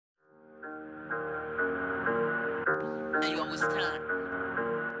time.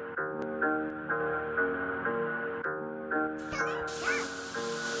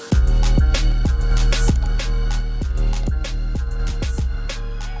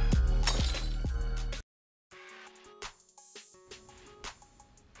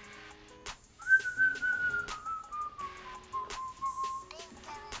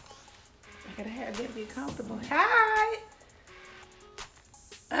 I gotta have them be comfortable. Hi.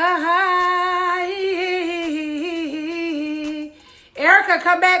 Hi. Erica,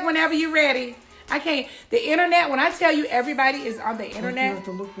 come back whenever you're ready. I can't. The internet, when I tell you everybody is on the internet. You have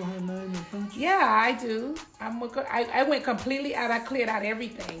to look for her name and country? Yeah, I do. I went completely out. I cleared out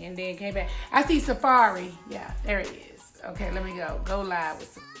everything and then came back. I see Safaree. Yeah, there it is. Okay, let me go. Go live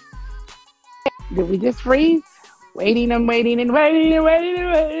with Safaree. Did we just freeze? Waiting and waiting and waiting and waiting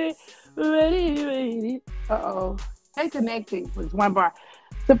and waiting. Waiting. Uh-oh. Take the next thing, please. One bar.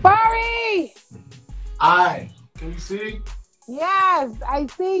 Safaree! Can you see? Yes, I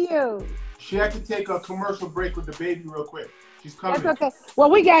see you. She had to take a commercial break with the baby real quick. She's coming. That's okay. Well,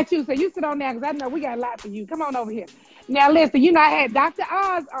 we got you, so you sit on there because I know we got a lot for you. Come on over here. Now, listen, you know, I had Dr.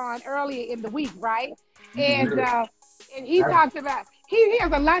 Oz on earlier in the week, right? And he talked about, he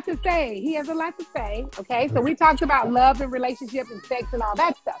has a lot to say. He has a lot to say, okay? So we talked about love and relationship and sex and all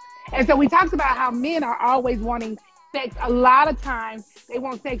that stuff. And so we talked about how men are always wanting sex. A lot of times they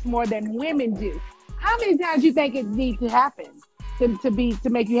want sex more than women do. How many times do you think it needs to happen to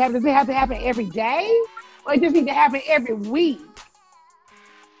make you happy? Does it have to happen every day, or it just need to happen every week?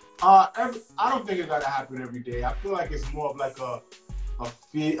 I don't think it gotta happen every day. I feel like it's more of like a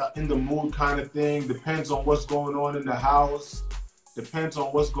in the mood kind of thing. Depends on what's going on in the house. Depends on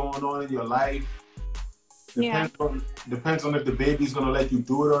what's going on in your life. Depends on if the baby's gonna let you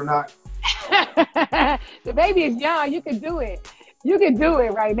do it or not. The baby is young. You can do it. You can do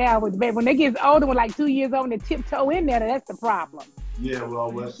it right now with the baby. When they get older, when like 2 years old, and they tiptoe in there, that's the problem. Yeah, well,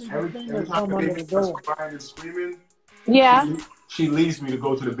 every time the baby starts crying and screaming, she leaves me to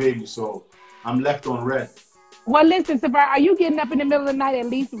go to the baby, so I'm left on red. Well, listen, Safaree, are you getting up in the middle of the night? At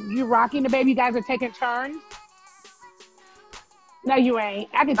least you rocking the baby. You guys are taking turns. No, you ain't.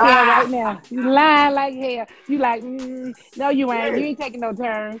 I can tell right now. You lying like hell. You like, no, you ain't. You ain't taking no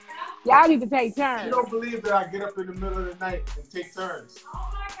turns. Y'all need to take turns. You don't believe that I get up in the middle of the night and take turns.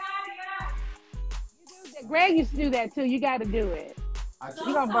 Oh my God, yeah. You do that. Greg used to do that too. You got to do it.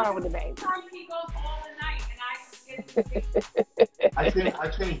 You gonna borrow with the baby. He goes all the night, and I I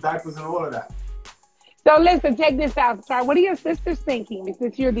change diapers and all of that. So listen, check this out. Sorry, what are your sisters thinking?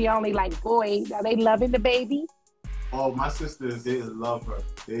 Since you're the only like boy, are they loving the baby? Oh, my sisters, they love her.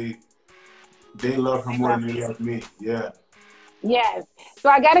 They love her more than they love me. Yeah. Yes. So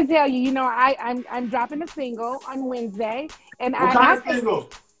I got to tell you, you know, I'm dropping a single on Wednesday, and what kind of single?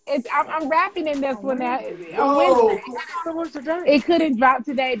 I'm rapping in this one now. Oh, it couldn't drop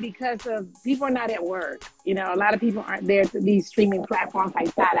today because of people are not at work. You know, a lot of people aren't there to these streaming platforms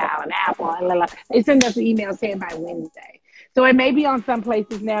like Tidal and Apple. And they send us an email saying by Wednesday. So it may be on some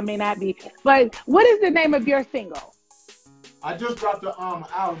places now, it may not be. But what is the name of your single? I just dropped the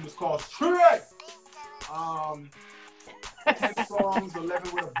album. It's called Trick. 10 songs,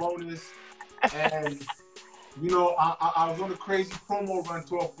 11 with a bonus, and you know I was on a crazy promo run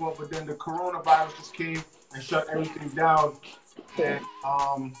to it, but then the coronavirus just came and shut everything down. And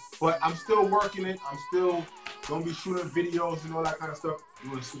but I'm still working it. I'm still gonna be shooting videos and all that kind of stuff.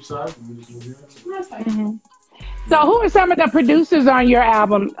 You want to switch sides? So who are some of the producers on your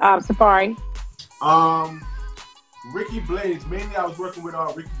album, Safaree? Ricky Blaze. Mainly I was working with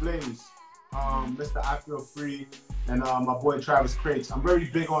Ricky Blaze, Mr. I Feel Free, and my boy Travis Crates. I'm very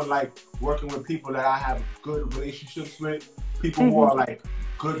big on like working with people that I have good relationships with, people who are like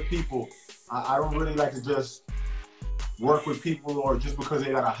good people. I don't really like to just work with people or just because they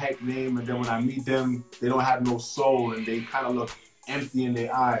got a hype name and then when I meet them, they don't have no soul and they kind of look empty in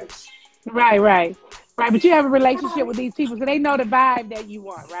their eyes. Right. But you have a relationship with these people, so they know the vibe that you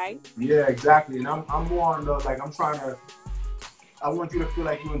want, right? Yeah, exactly. And I'm more on the, like, I want you to feel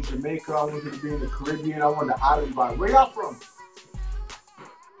like you're in Jamaica. I want you to be in the Caribbean. I want the island vibe. Where y'all from?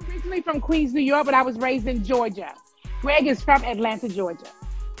 I'm originally from Queens, New York, but I was raised in Georgia. Greg is from Atlanta, Georgia.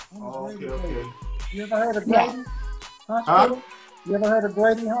 Oh, okay. You ever heard of Grady Hospital? Huh? You ever heard of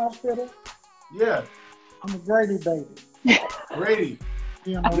Grady Hospital? Yeah. I'm a Grady baby. Grady.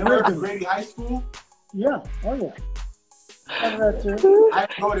 You You ever heard of Grady High School? Yeah. Oh, yeah. I heard that too. I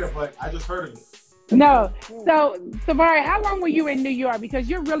didn't go there, but I just heard of it. No. So, Safaree, how long were you in New York? Because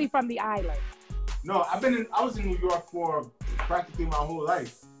you're really from the island. No, I was in New York for practically my whole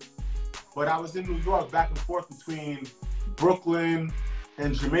life. But I was in New York back and forth between Brooklyn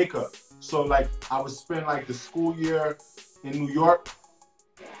and Jamaica. So like I would spend like the school year in New York.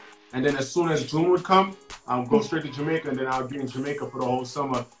 And then as soon as June would come, I'd go straight to Jamaica, and then I would be in Jamaica for the whole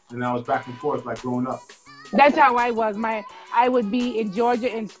summer, and I was back and forth like growing up. That's how I was. I would be in Georgia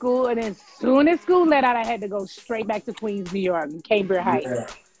in school, and as soon as school let out, I had to go straight back to Queens, New York, Cambria Heights. Yeah.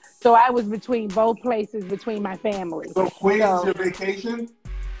 So I was between both places, between my family. So Queens is your vacation?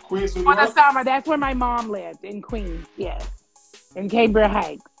 Queens, New For York? the summer, that's where my mom lived, in Queens, yes. In Cambria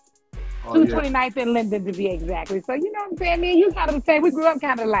Heights. Oh, 229th and Linden, to be exactly. So, you know what I'm saying? Me and you kind of the same. We grew up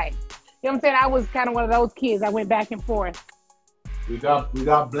kind of like. You know what I'm saying? I was kind of one of those kids. I went back and forth. We got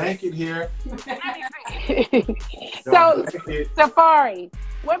Blanket here. So, Safaree,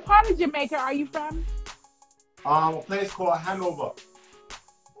 what part of Jamaica are you from? A place called Hanover.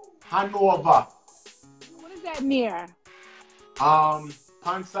 Hanover. What is that near?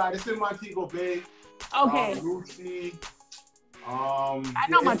 Panside. It's in Montego Bay. Okay. Lucy. I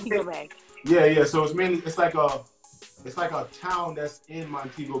know Montego Bay. Yeah. So it's like a town that's in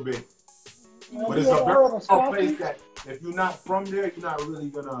Montego Bay. But it's a very small place that if you're not from there, you're not really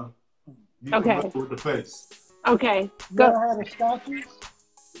gonna be familiar with the place. Okay. You ever heard of Scotches?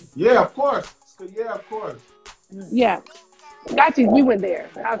 Yeah, of course. Yeah, of course. Yeah. Scotches, we went there.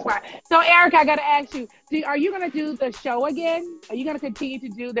 That's why. So, Eric, I gotta ask you: are you gonna do the show again? Are you gonna continue to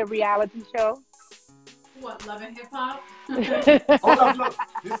do the reality show? What, Love and Hip Hop? Hold on, look.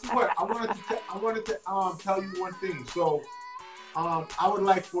 This is what I wanted to tell you one thing. So, I would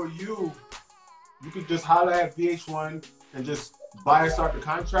like for you. You could just holler at VH1 and just buy us out the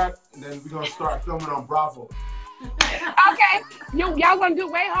contract, and then we're gonna start filming on Bravo. Okay. Y'all gonna do?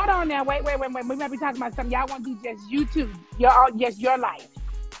 Wait, hold on now. Wait. We might be talking about something. Y'all want to do just YouTube? Your life.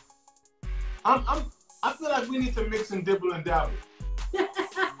 I feel like we need to mix and dibble and dabble.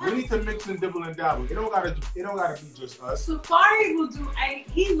 We need to mix and dibble and dabble. It don't gotta be just us. Safaree will do.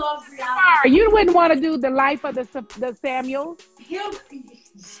 He loves reality. You wouldn't want to do the life of the Samuel. He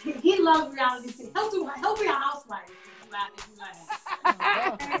loves reality. He'll be a housewife.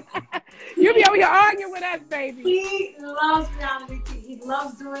 You be over here arguing with us, baby. He loves reality. He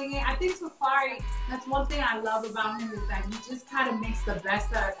loves doing it. I think Safaree, that's one thing I love about him is that he just kind of makes the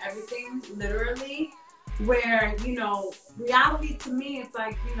best out of everything, literally. Where, you know, reality to me, it's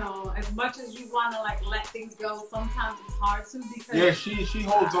like, you know, as much as you want to like let things go, sometimes it's hard to because. Yeah, she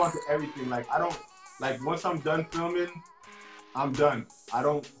holds on to everything. Like I don't like once I'm done filming, I'm done. I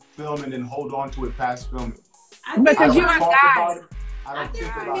don't film and then hold on to it past filming. Because you're a guy. I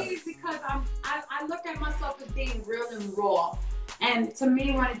think for me it's because I look at myself as being real and raw. And to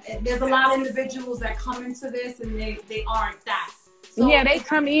me, there's a lot of individuals that come into this and they aren't that. So yeah, they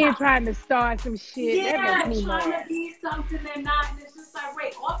come in trying to start some shit. Yeah, trying to be something they're not. And it's just like,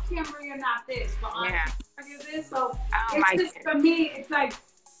 wait, off camera you're not this, but on camera you're this. So it's just, for me, it's like,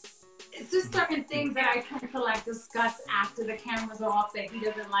 it's just certain things that I tend to like discuss after the cameras are off that he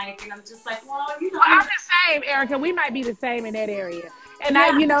doesn't like. And I'm just like, well, you know. Well, I'm the same, Erica. We might be the same in that area. And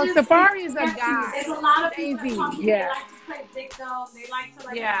Safaree is a guy. There's a lot of people that come here, they like to play victim. They like to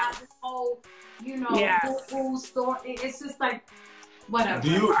have this whole, you know, whole story. It's just like, whatever.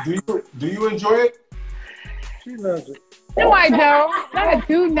 Do you enjoy it? She loves it. No, I don't. I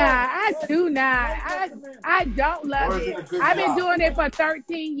do not. I don't love it. I've been doing it for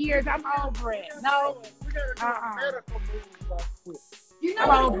 13 years. I'm over it. No. You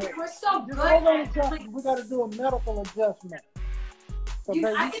know, we're so good. We got to do a medical adjustment. So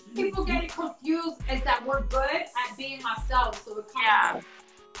I think people getting confused is that we're good at being ourselves. So it comes.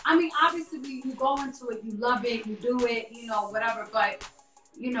 I mean, obviously, you go into it, you love it, you do it, you know, whatever. But,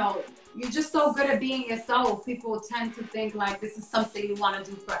 you know, you're just so good at being yourself. People tend to think like this is something you want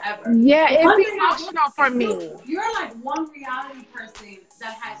to do forever. Yeah, it's emotional for me. You're like one reality person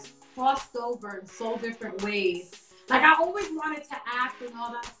that has crossed over in so different ways. Like, I always wanted to act and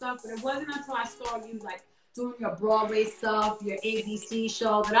all that stuff, but it wasn't until I saw you, like, doing your Broadway stuff, your ABC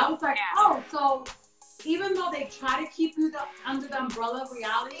show, that I was like, oh, so even though they try to keep you under the umbrella of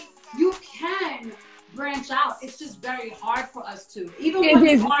reality, you can branch out. It's just very hard for us to. Even when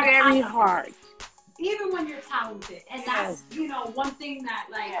it is very hard. Even when you're talented. And that's, you know, one thing that,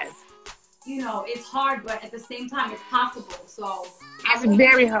 like, you know, it's hard, but at the same time, it's possible. So it's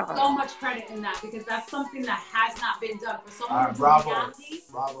very hard. So much credit in that because that's something that has not been done for someone to do reality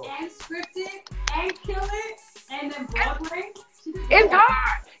and scripted and kill it and then Broadway. It's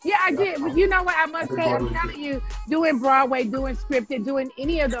hard. Yeah, I did. But you know what? I must say, I'm telling you, doing Broadway, doing scripted, doing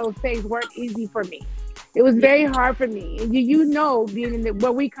any of those things weren't easy for me. It was very hard for me. And you know, being in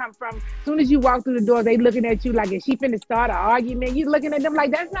where we come from, as soon as you walk through the door, they looking at you like, is she finna start an argument? You looking at them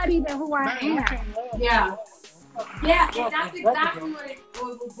like, that's not even who I am. Yeah. Yeah, and that's exactly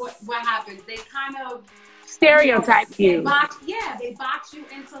what happens. They kind of stereotype you. They box you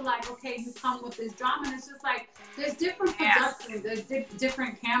into like, okay, you come with this drama, and it's just like there's different productions, there's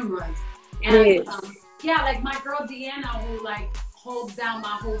different cameras. And, yeah, like my girl Deanna, who like holds down my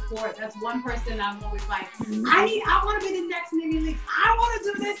whole fort. That's one person I'm always like, I want to be the next Nene Leaks. I want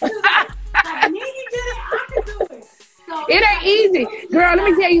to do this too. Like Nene did it, I can do it. So it ain't easy, girl.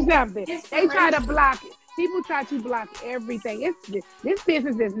 Let me tell you something. They try to block it. People try to block everything. This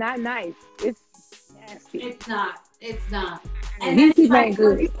business is not nice. It's nasty. It's not. And these people ain't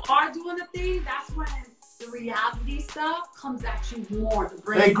good. When you are doing a thing, that's when the reality stuff comes at you more.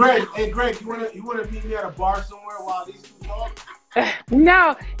 Hey Greg, you wanna meet me at a bar somewhere while these two talk?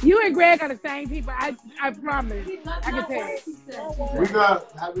 No, you and Greg are the same people. I promise. I can tell you. We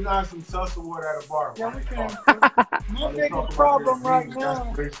got have some salsa water at a bar. Yeah, we can. My biggest problem right now.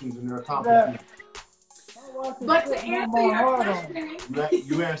 Aspirations and their accomplishments. But to answer your question,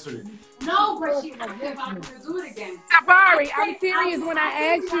 you answered it. No, but she asked if I'm gonna do it again. Safaree, I'm serious when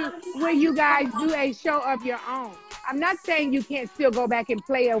I ask you, will you guys do a show of your own? I'm not saying you can't still go back and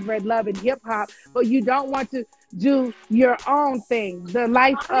play over at Love and Hip Hop, but you don't want to do your own thing. The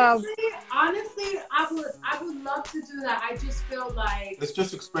life honestly, I would love to do that. I just feel like it's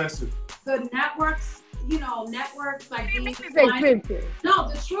just expensive. The networks, like it's expensive. No,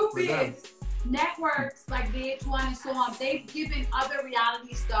 the truth is, networks like VH1 and so on, they've given other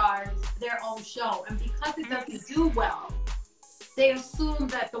reality stars their own show, and because it doesn't do well, they assume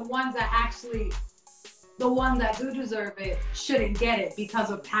that the ones that do deserve it shouldn't get it because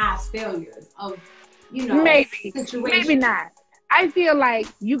of past failures of, situations. Maybe not. I feel like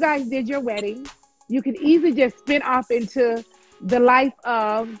you guys did your wedding. You could easily just spin off into the life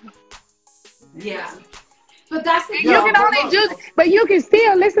of. Yeah. But that's the you can only do, but you can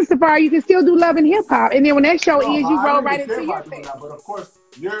still listen, Safaree. You can still do Love and Hip Hop, and then when that show ends, you roll right into your thing. But of course,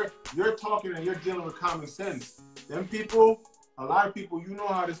 you're talking and you're dealing with common sense. Them people, a lot of people, you know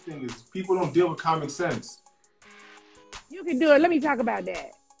how this thing is. People don't deal with common sense. You can do it. Let me talk about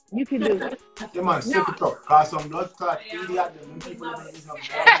that. You can do it. Yeah, man, sick it up. Cause some blood clot idiot.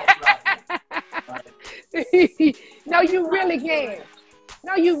 No, you really can.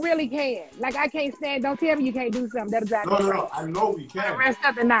 No, you really can. Like, I can't stand. Don't tell me you can't do something. That'll drive me crazy. No. I know we can. The rest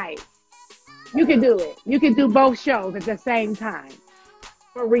of the night, you can do it. You can do both shows at the same time.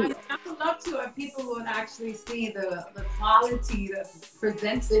 For real. I would love to if people would actually see the quality that's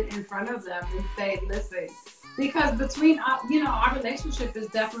presented in front of them and say, listen. Because between, our relationship is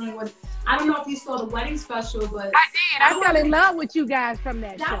definitely what, I don't know if you saw the wedding special, but. I did. I fell in love with you guys from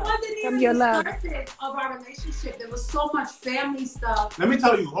that show. That wasn't even the surface of our relationship. There was so much family stuff. Let me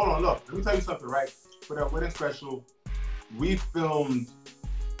tell you, hold on, look. Let me tell you something, right? For that wedding special, we filmed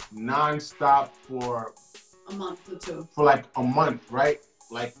non-stop for a month or two. For like a month, right?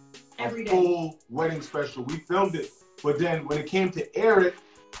 Like every day. Full wedding special. We filmed it. But then when it came to air it,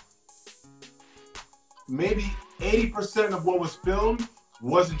 maybe 80% of what was filmed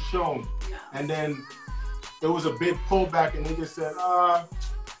wasn't shown. Yeah. And then there was a big pullback and they just said,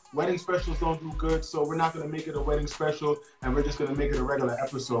 wedding specials don't do good, so we're not gonna make it a wedding special and we're just gonna make it a regular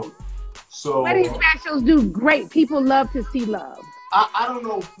episode. So wedding specials do great. People love to see love. I don't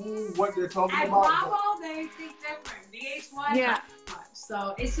know what they're talking about. At Bravo, they think different. VH1, not much.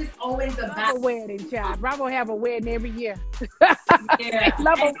 So it's just always a Bravo wedding, child. Bravo have a wedding every year. Yeah.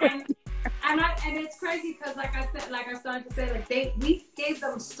 Love a wedding. And it's crazy because, like I started to say, like we gave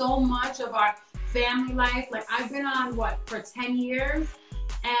them so much of our family life. Like I've been on for 10 years,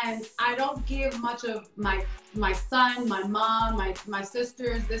 and I don't give much of my son, my mom, my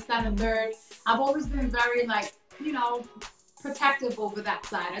sisters, this, that, and third. I've always been very protective over that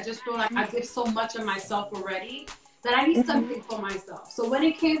side. I just feel like I give so much of myself already that I need something for myself. So when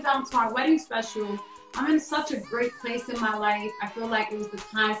it came down to our wedding special, I'm in such a great place in my life. I feel like it was the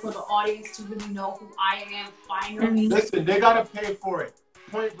time for the audience to really know who I am finally. Listen, they gotta pay for it.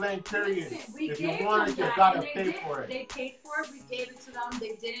 Point blank, period. Listen, if you want it, you gotta pay for it. They paid for it. We gave it to them.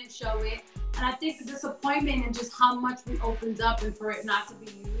 They didn't show it. And I think the disappointment and just how much we opened up and for it not to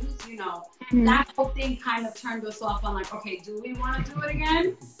be used, that whole thing kind of turned us off on like, okay, do we want to do it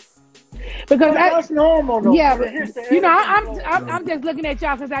again? Because that's normal, though. Yeah, but, I'm just looking at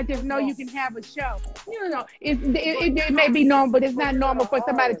y'all because I just know you can have a show. It may be normal, but it's not normal for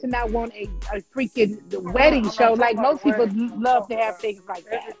somebody to not want a freaking wedding show. Like most people love to have things like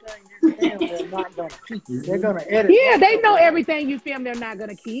that. Everything you film, they're not gonna keep. They're gonna edit. Yeah, they know everything you film, they're not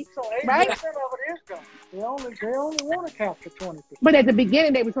gonna keep. So 80% right? of it is gone. They only want to capture 20%. But at the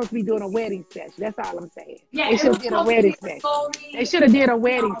beginning, they were supposed to be doing a wedding special. That's all I'm saying. Yeah, they should have did a wedding special. They should have did a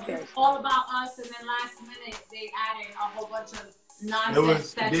wedding special. All about us, and then last minute they added a whole bunch of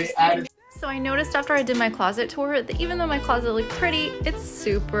nonsense. So I noticed after I did my closet tour that even though my closet looked pretty, it's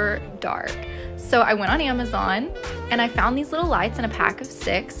super dark. So I went on Amazon and I found these little lights in a pack of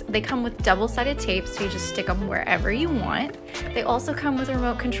 6. They come with double-sided tape, so you just stick them wherever you want. They also come with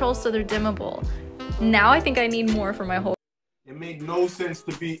remote control, so they're dimmable. Now I think I need more for my whole... It made no sense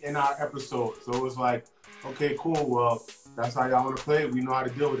to be in our episode. So it was like, okay, cool, well, that's how y'all want to play it. We know how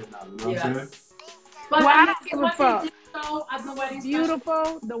to deal with it now, you know what I'm saying? But well, I don't give a fuck.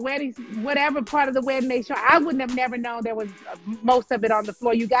 Beautiful, the wedding, whatever part of the wedding they show. I wouldn't have never known there was most of it on the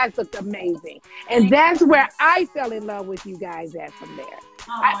floor. You guys looked amazing. And that's where I fell in love with you guys at from there.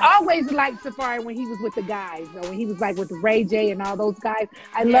 I always liked Safaree when he was with the guys, though, when he was like with Ray J and all those guys.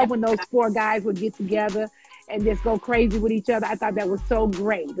 I love when those 4 guys would get together and just go crazy with each other. I thought that was so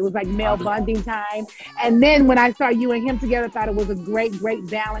great. It was like male bonding time. And then when I saw you and him together, I thought it was a great, great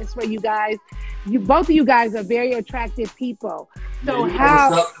balance for you guys. Both of you guys are very attractive people. So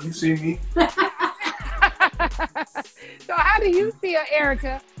you see me? So how do you feel,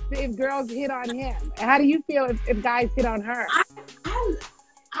 Erica, if girls hit on him? How do you feel if guys hit on her?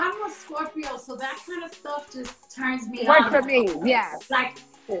 I'm a Scorpio, so that kind of stuff just turns me on. Work for me, yeah. Like,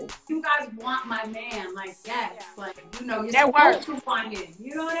 you guys want my man, like, yes, like, you know, you're supposed to want him,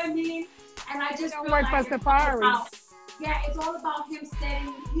 you know what I mean? And I just feel work like for Safaree. It's all about him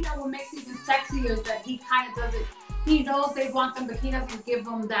setting, you know, what makes it even sexier is that he kind of doesn't, he knows they want them, but he doesn't give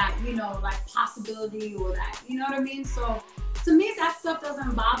them that, you know, like, possibility or that, you know what I mean? So, to me, that stuff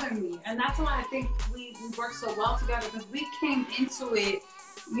doesn't bother me, and that's why I think we work so well together, because we came into it,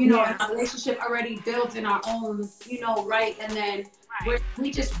 you know, in a relationship already built in our own, you know, right, and then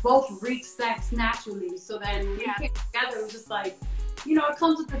we just both reach sex naturally. So then when we came together, it was just like, you know, it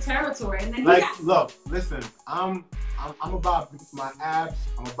comes with the territory. And then like, look, listen, I'm about my abs.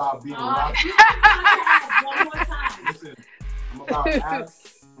 I'm about being rock. One more time. Listen, I'm about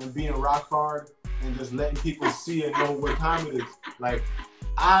abs and being rock hard and just letting people see and know what time it is. Like,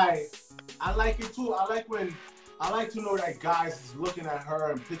 I like it too. I like to know that guys is looking at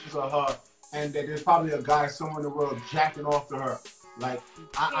her and pictures of her, and that there's probably a guy somewhere in the world jacking off to her. Like,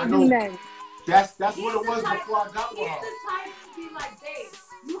 I know that's what it was before I got with her. He's the type to be like, babe,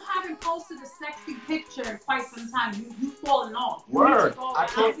 you haven't posted a sexy picture in quite some time. You falling off. Word. I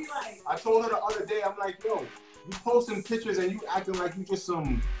told her the other day, I'm like, yo, you posting pictures and you acting like you just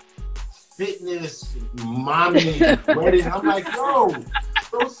some fitness mommy wedding. I'm like, yo,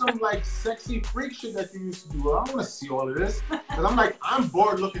 show some like sexy freak shit that you used to do. I don't want to see all of this. Cause I'm like, I'm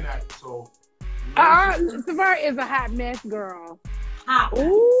bored looking at it. So. Safaree is a hot mess girl. Hot.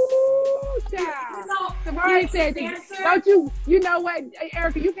 Ooh, child. Safaree said, don't you know what,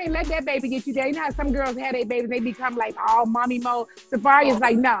 Erica, you can't let that baby get you there. You know how some girls have their babies, they become like all mommy mode. Safaree is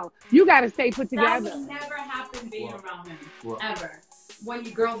like, no, you got to stay put together. That would never happen being around him, ever. When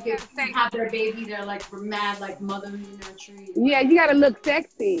you girls have their baby, they're like mad, like motherly nurturing. Yeah, you got to look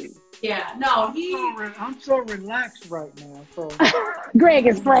sexy. Yeah, no, I'm so relaxed right now. So Greg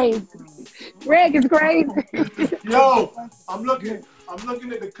is crazy. Greg is crazy. Yo, I'm looking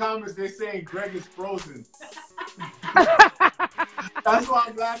at the comments. They're saying Greg is frozen. That's why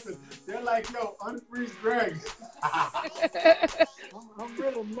I'm laughing. They're like, yo, unfreeze Greg. I'm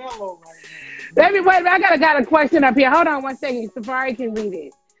really mellow right now. Let me wait. I got a question up here. Hold on one second. Safaree can read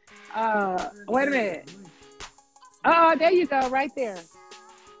it. Wait a minute. Oh, there you go, right there.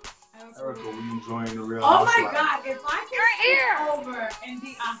 Erica, were you enjoying the real? Oh my God! If I could sit over and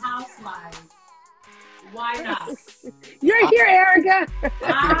be a housewife, why not? You're here, Erica.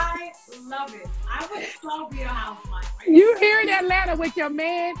 I love it. I would so be a housewife. Right you here in Atlanta with your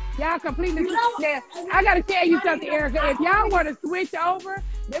man? Y'all completely. Now, I gotta tell you something, Erica. If y'all want to switch over,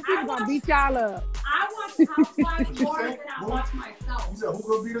 them people gonna beat y'all up. I watch Housewives more than I watch myself. You said who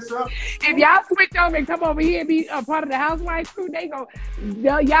gonna beat us up? If y'all switch over and come over here and be a part of the Housewives crew, y'all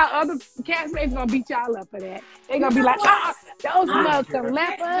other castmates gonna beat y'all up for that. They gonna be like, those motherfuckers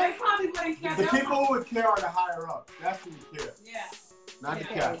left us. The people who would care are the higher up. That's who would care. Yeah. Not the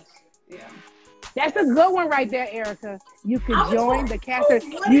cast. Yeah. That's a good one right there, Erica. You could join the cast.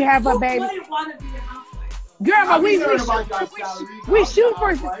 You have a baby. I want to be a housewife. Girl, but we shoot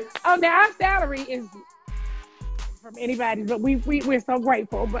for. Oh, now our salary is from anybody, but we're so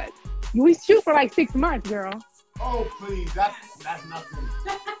grateful. But we shoot for like 6 months, girl. Oh please, that's nothing.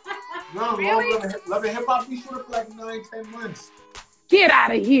 No, really? Love and Hip Hop, we shoot for like 9-10 months. Get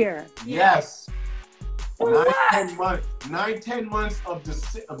out of here. Yes. 9-10 months. 9-10 months of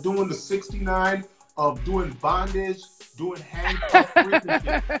doing the 69 of doing bondage, doing handcuff freaking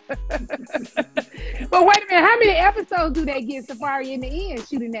shit. But wait a minute, how many episodes do they get Safaree in the end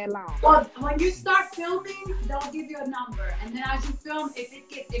shooting that long? Well, when you start filming, they'll give you a number, and then as you film, if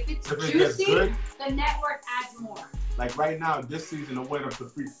it's juicy, good, the network adds more. Like right now, this season it went up to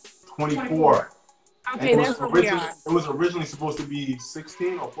 24. Okay, that's what we are. It was originally supposed to be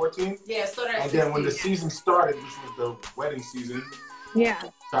 16 or 14. Yeah, so that's. And then when the season started, which was the wedding season,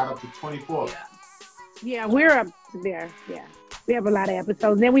 got up to 24. Yeah, we're up to there. Yeah, we have a lot of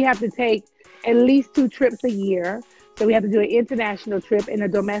episodes. Then we have to take at least 2 trips a year. So we have to do an international trip and a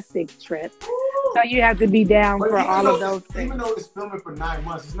domestic trip. Ooh. So you have to be down for all of those things. Even though it's filming for 9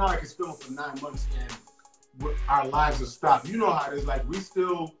 months, it's not like it's filming for 9 months and our lives are stopped. You know how it is. Like, we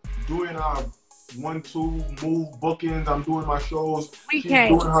still doing our 1-2 move bookings. I'm doing my shows. She's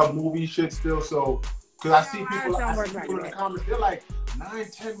doing her movie shit still. So, because I see people in the comments, they're like,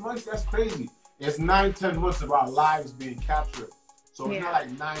 9-10 months? That's crazy. It's 9-10 months of our lives being captured. So it's not like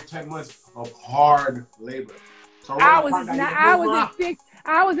 9-10 months of hard labor. So I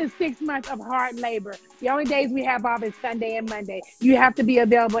was in 6 months of hard labor. The only days we have off is Sunday and Monday. You have to be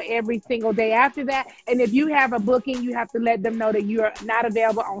available every single day after that. And if you have a booking, you have to let them know that you're not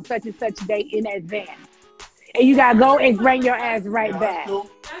available on such and such day in advance. And you got to go and bring your ass right back.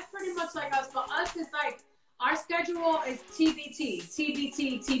 That's pretty much like us. For us, it's like our schedule is TBT,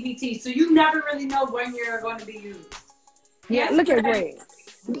 TBT, TBT. So you never really know when you're going to be used. Yeah, look at Greg.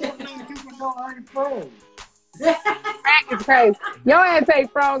 People don't already froze. Greg is crazy. Your ass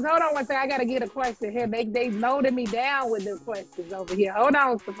ain't froze. Hold on one second. I got to get a question here. They loaded me down with the questions over here. Hold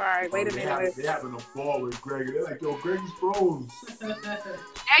on, Safaree. Wait a minute. They're having a ball with Greg. They're like, yo, Greg is froze.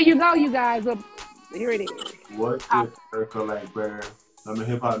 There you go, you guys. Here it is. What did Erica like better? I'm in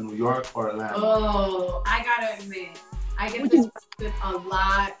hip hop New York or Atlanta? Oh, I gotta admit, I get this question a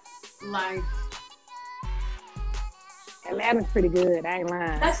lot. Like, Atlanta's pretty good. I ain't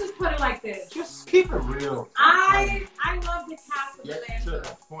lying. Let's just put it like this. Just keep it real. I love the cast of Atlanta. To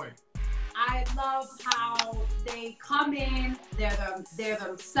that point. I love how they come in. They're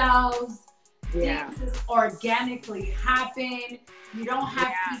themselves. Yeah. Things just organically happen. You don't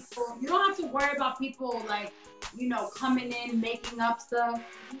have people. You don't have to worry about people like, you know, coming in making up stuff.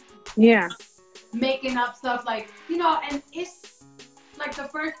 Yeah. Making up stuff like, you know, and it's like the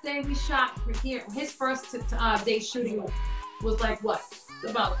first day we shot here. His first day shooting was like what,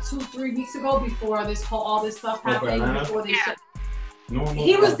 about 2-3 weeks ago before all this stuff happened. Before they shot.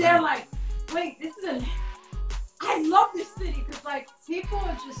 He was there like, wait, this is I love this city because like people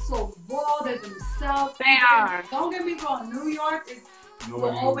are just so raw. They're themselves. They are. Don't get me wrong. New York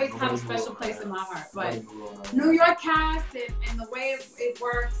will always have a special place in my heart. But New York cast and the way it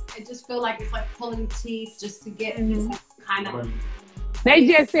works, it just feel like it's like pulling teeth just to get kind of. They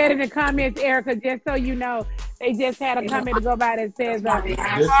just said in the comments, Erica, just so you know, they just had a comment to go by that says,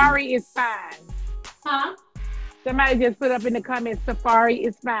 Safaree is fine. Huh? Somebody just put up in the comments, Safaree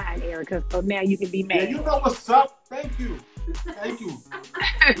is fine, Erica, so now you can be mad. Yeah, you know what's up. Thank you. Thank you.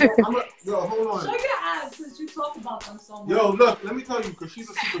 Yo, hold on. Show your abs since you talk about them so much. Yo, look, let me tell you, because she's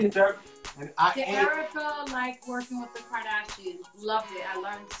a super chef. And Erica liked working with the Kardashians. Loved it. I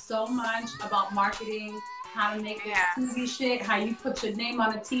learned so much about marketing, how to make this TV shit, how you put your name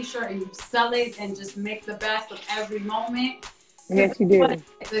on a t-shirt and you sell it and just make the best of every moment. Yes, you do.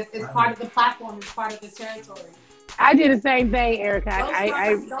 It's part of the platform. It's part of the territory. I did the same thing, Erica.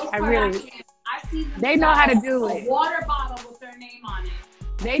 I really. I see them. They know how to do it. A water bottle with their name on it.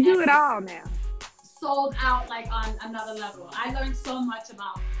 They do it all now. Sold out like on another level. I learned so much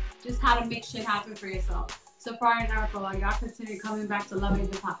about just how to make shit happen for yourself. Safaree and Erica, y'all continue coming back to Love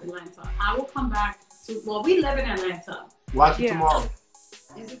Hip Hop Atlanta. I will come back to. Well, we live in Atlanta. Watch it tomorrow.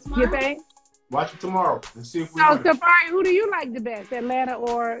 Is it tomorrow? You think? Watch it tomorrow and see if we. So, Safaree, who do you like the best, Atlanta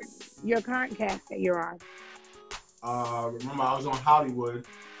or your current cast that you're on? Remember, I was on Hollywood.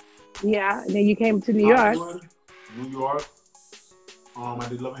 Yeah, and then you came to New York. New York. I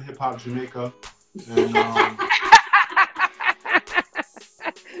did Love and Hip Hop Jamaica. And,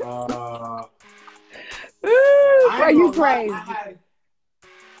 Are you crazy? I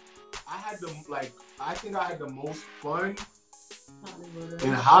had the I think I had the most fun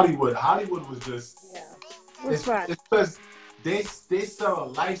in Hollywood. Hollywood was just It's fun. It's because they sell a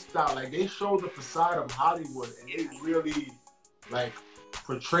lifestyle. Like, they show the facade of Hollywood and they really like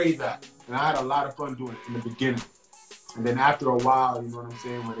portray that. And I had a lot of fun doing it in the beginning. And then after a while, you know what I'm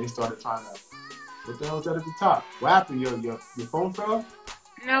saying, when they started trying to, what the hell's that at the top? What happened? Your phone fell?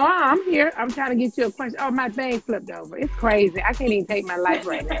 No, I'm here. I'm trying to get you a question. Oh, my thing flipped over. It's crazy. I can't even take my life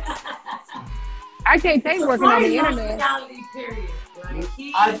right now. I can't take working on the internet. Period.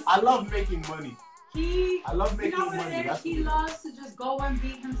 I love making money. I love making you know what money. it is? That's He what loves to just go and be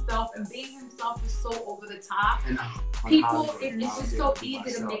himself, and being himself is so over the top. And People, it's just so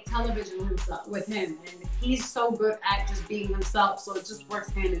easy to make television with him, and he's so good at just being himself, so it just works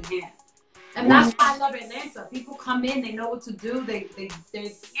hand in hand. And that's why I love Atlanta. People come in, they know what to do, they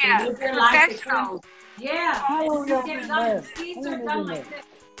live their life. Yeah. How long y'all been married? Seeds are done like this.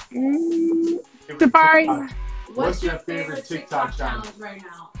 Safaree. What's your favorite TikTok challenge right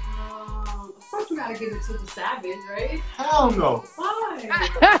now? Of course, we gotta give it to the Savage, right? Hell no. Why?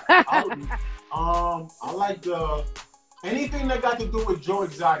 I like anything that got to do with Joe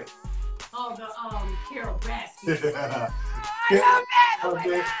Exotic. Oh, the Carol Baskin. I love that. Oh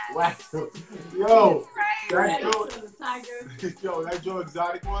Okay. my Wow. Yo, Tiger. that Joe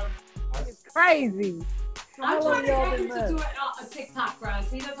Exotic one. It's crazy. I'm trying to get him to do a TikTok for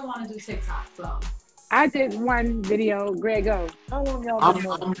us. He doesn't want to do TikTok, so. I did one video, Grego. How long y'all been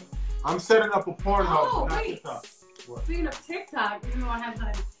married? I'm setting up a porn house, Oh, not wait. TikTok. What? Speaking of TikTok, you know I have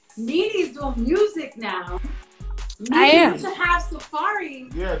my Nene's doing music now. I am. To have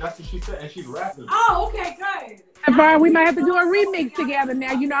Safaree. Yeah, that's what she said, and she's rapping. Oh, okay, good. Safaree, we might have to do a remix together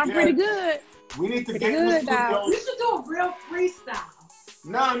now. You know I'm pretty good. We need to Pretty get in the good, dog. We studio. should do a real freestyle.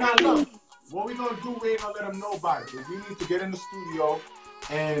 No, look. What we gonna do, we ain't gonna let them know about it. But we need to get in the studio,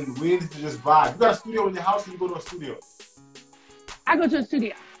 and we need to just vibe. You got a studio in your house, or you go to a studio? I go to the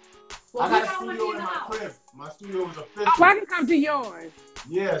studio. Well, I got a studio in my house. crib. My studio is official. Oh, I can come to yours.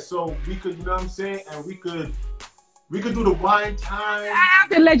 Yeah, so we could, you know what I'm saying, and we could do the wine time. I have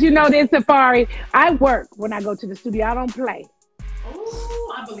to let you know this, Safaree. I work when I go to the studio. I don't play.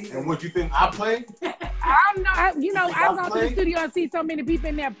 Oh, I believe it. And what you think I play? I don't know. I go to play? the studio and see so many people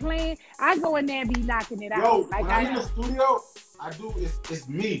in there playing. I go in there and be knocking it out. Yo, Like when I'm in the studio, it's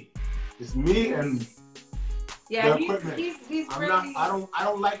me. It's me and Yeah, the equipment. he's I'm really. not. I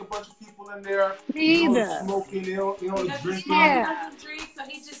don't like a bunch of people in there. Me You know, either. smoking, you know, He doesn't, drinking. he doesn't drink, so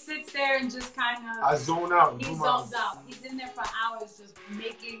he just sits there and just kind of. I zone out. He do zones out. He's in there for hours just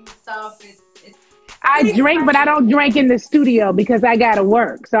making stuff. It's I drink, but I don't drink in the studio because I gotta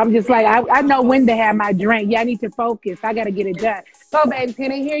work. So I'm just like, I know when to have my drink. Yeah, I need to focus. I gotta get it done. So, baby,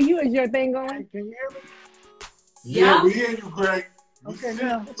 can I hear you? Is your thing going? Can you hear me? Yeah, we hear you, Greg. We Okay, see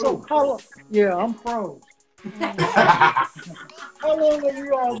now, you so too. how long? Yeah, I'm froze. How long have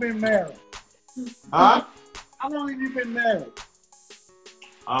you all been married? Huh? How long have you been married?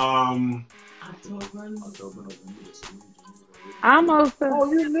 Almost.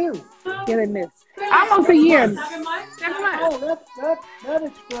 Oh, you knew. Killing this. Almost a year. 7 months. 7 months. Oh, that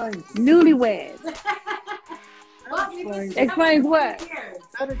explains. Newlyweds. Well, we Explains. been Explains together what? for 2 years.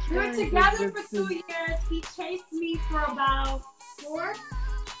 That We were explains. together it. for 2 years. He chased me for about 4.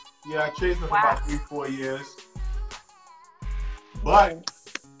 Yeah, I chased her for about 3-4 years. But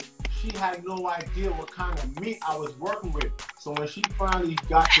she had no idea what kind of meat I was working with. So when she finally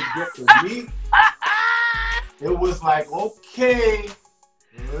got to get the meat, it was like, okay,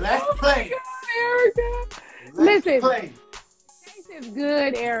 let's play. Erica. Let's Listen. play. This is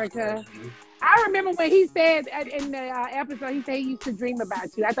good, Erica. I remember when he said in the episode, he said he used to dream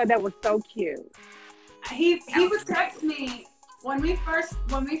about you. I thought that was so cute. He would text me when we first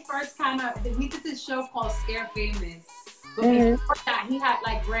kind of we did this show called Scare Famous. But before that, he had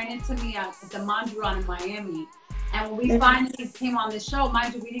like ran into me at the Mondrian in Miami. And when we finally came on the show,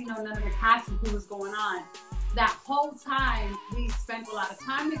 mind you, we didn't know none of the cast and who was going on. That whole time, we spent a lot of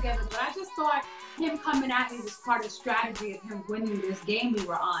time together, but I just thought him coming at me was part of the strategy of him winning this game we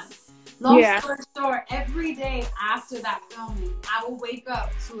were on. Long story short, every day after that filming, I would wake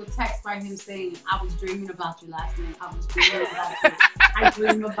up to a text by him saying, I was dreaming about you last night. I was dreaming about you. I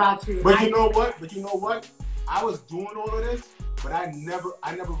dream about you. But you know what? I was doing all of this, but I never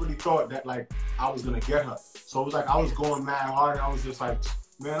really thought that like I was gonna get her. So it was like I was going mad hard, and I was just like,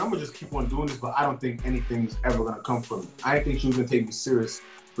 man, I'm gonna just keep on doing this, but I don't think anything's ever gonna come from it. I didn't think she was gonna take me serious.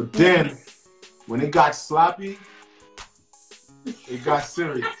 But then when it got sloppy, it got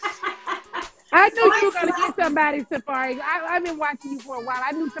serious. I knew you were gonna get somebody, Safaree. I've been watching you for a while.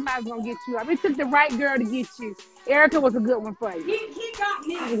 I knew somebody was gonna get you. I mean, it took the right girl to get you. Erica was a good one for you. He got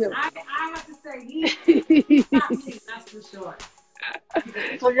me. I have to say, he got me, that's for sure.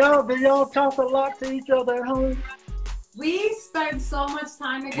 So do y'all talk a lot to each other at home? We spend so much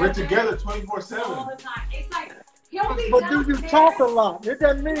time together. We're together 24/7. All the time. It's like, he'll be But do you talk a lot? It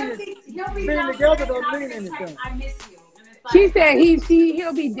doesn't mean he'll be being downstairs together and doesn't I'll mean say, anything. I miss you. And it's like, She said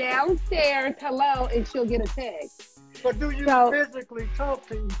he'll be downstairs, hello, and she'll get a text. But do you physically talk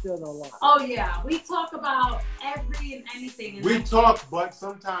to each other a lot? Oh yeah, we talk about every and anything. And We talk, but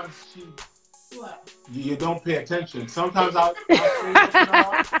sometimes you don't pay attention. Sometimes I'll say something to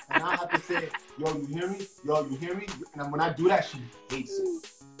her, and I have to say, yo, you hear me? Yo, you hear me? And when I do that, she hates it.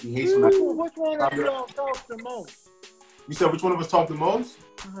 She hates when I do it. Which one of you all talk the most? You said which one of us talk the most?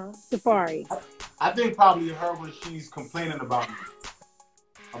 Safaree. I think probably her when she's complaining about me.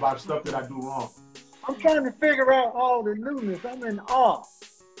 About stuff that I do wrong. I'm trying to figure out all the newness. I'm in awe.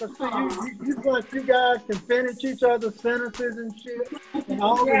 Cause you guys can finish each other's sentences and shit, and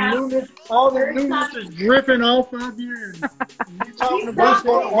all the newness is dripping off of you. And you talking about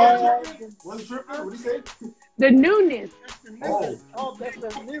what's dripping? What do you say? The newness. Oh, that's the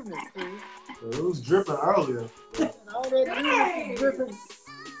newness. See? It was dripping earlier. And all that newness is dripping.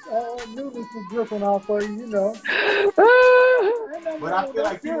 Newness is dripping off of you, you know. But I feel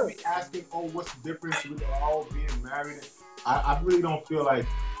like people be asking, oh, what's the difference with all being married? I really don't feel like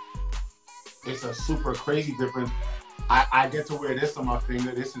it's a super crazy difference. I get to wear this on my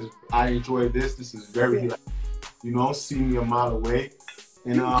finger. I enjoy this. This is very, like, you know, see me a mile away.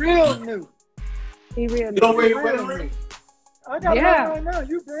 And real new. He real new. You don't wear your wedding ring? I got one right now.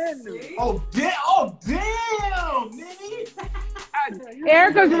 You brand new. Oh damn, Nene.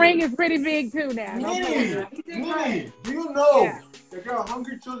 Erica's ring is pretty big too now. Nene, do you know that there are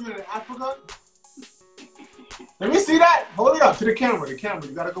hungry children in Africa? Let me see that. Hold it up to the camera. The camera.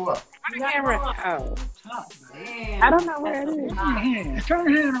 You gotta go up. The camera. Oh. Man, I don't know where it is. Turn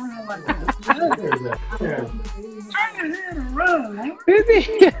your hand around like that. Turn your hand around.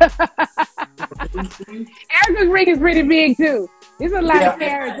 Erica's ring is pretty big too. There's a lot of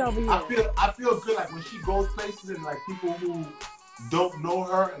carrots over here. I feel good like when she goes places and like people who don't know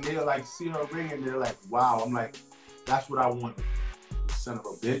her and they like see her ring and they're like, wow. I'm like, that's what I want. Son of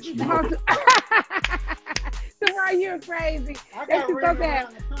a bitch. You know? So why you crazy? I got ring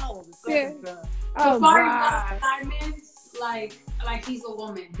around the collar the second time. Oh, Safaree loves diamonds like he's a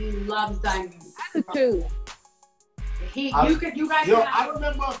woman. He loves diamonds. I do too. You guys. Yo, I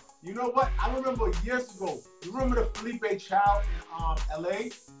remember. You know what? I remember years ago. You remember the Felipe Child in LA,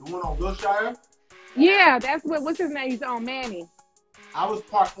 the one on Wilshire? Yeah, that's what's his name? He's on Manny. I was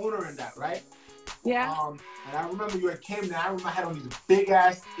part owner in that, right? Yeah. And I remember you had came there. I remember I had on these big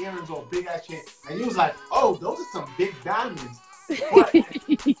ass earrings or big ass chain, and you was like, "Oh, those are some big diamonds." But yo,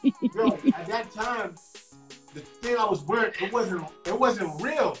 at that time, the thing I was wearing, it wasn't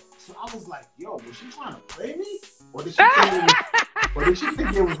real. So I was like, "Yo, was she trying to play me, or did she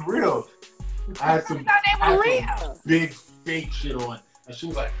think it was real?" I had some big fake shit on, and she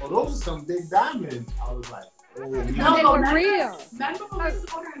was like, "Oh, those are some big diamonds." I was like, "Oh, no, they were real." Remember when we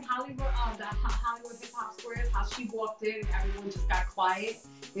saw her in Hollywood, the Hollywood Hip Hop Squares? How she walked in and everyone just got quiet.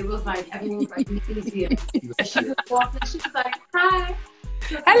 It was like everyone was like, "He's here." And she just walked in. She was like, "Hi."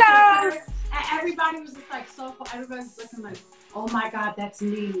 Hello. And everybody was just like so cool. Everybody's looking like, "Oh my God, that's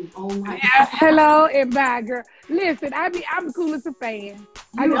me." Oh my God. Hello and bye, girl. Listen, I'm cool as a fan.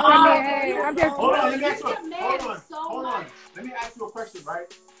 Hold on. Let me ask you a question, right?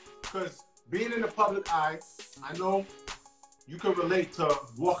 Because being in the public eye, I know you can relate to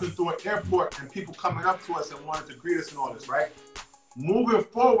walking through an airport and people coming up to us and wanting to greet us and all this, right? Moving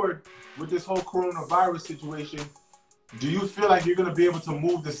forward with this whole coronavirus situation, do you feel like you're going to be able to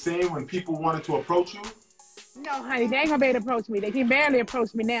move the same when people wanted to approach you? No, honey, they ain't going to be able to approach me. They can barely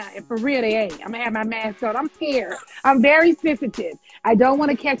approach me now. And for real, they ain't. I'm going to have my mask on. I'm scared. I'm very sensitive. I don't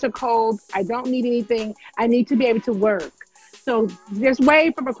want to catch a cold. I don't need anything. I need to be able to work. So just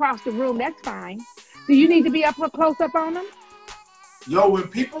wave from across the room. That's fine. Do you need to be close up on them? Yo, when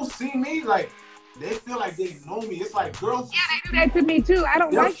people see me, like, they feel like they know me. It's like girls. Yeah, they do that to me too. I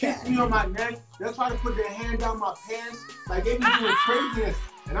don't like that. They'll kiss me on my neck. They'll try to put their hand down my pants. Like, they be doing craziness.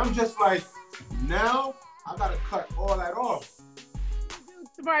 And I'm just like, now I got to cut all that off.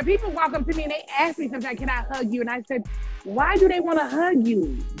 Right, people walk up to me and they ask me sometimes, "Can I hug you?" And I said, "Why do they want to hug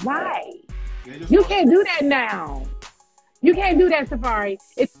you? Why? You can't do that now. You can't do that, Safaree.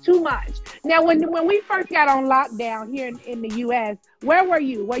 It's too much." Now, when we first got on lockdown here in the U.S., where were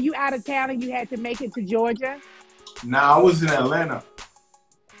you? Were you out of town and you had to make it to Georgia? Nah, I was in Atlanta.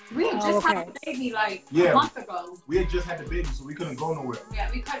 We had just had a baby like a month ago. We had just had the baby, so we couldn't go nowhere. Yeah,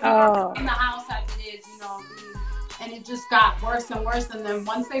 we couldn't go in the house as it is, you know. And it just got worse and worse. And then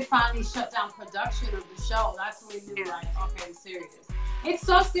once they finally shut down production of the show, that's when we knew, like, okay, it's serious. It's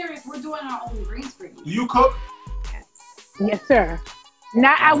so serious. We're doing our own green screen. Do you cook? Yes, sir.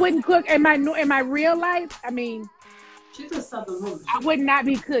 Now, I wouldn't cook in my real life. I mean, she's a Southern woman. I would not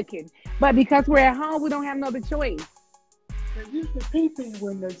be cooking. But because we're at home, we don't have no other choice. They used to pee-pee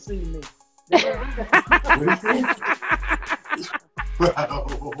when they see me.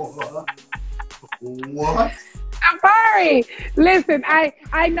 What? Safaree, listen, I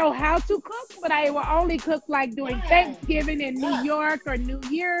know how to cook, but I will only cook like during Thanksgiving in New York or New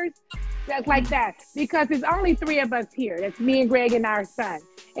Year's. Just like that. Because there's only 3 of us here. That's me and Greg and our son.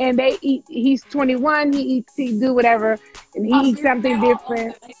 And they eat, he's 21, he do whatever, and he eats something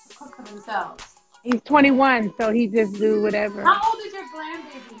different. They cook for themselves. He's 21, so he just do whatever. How old is your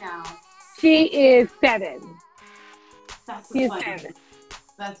grandbaby now? She is 7. She's 7.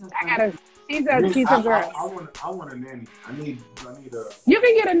 That's she's a girl. I want a nanny. I need a. You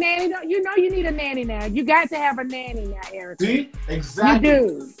can get a nanny. You know you need a nanny now. You got to have a nanny now, Erica. See,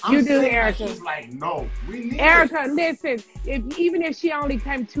 exactly. You do, Erica. She's like, no, we need Erica, listen. Even if she only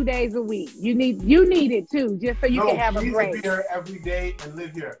comes 2 days a week, you need it too, just so you can have a break. No, she needs to be here every day and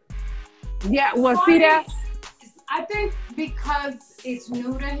live here. Yeah, well, see that. I think because it's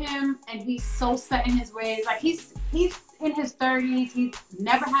new to him and he's so set in his ways. Like he's in his 30s. He's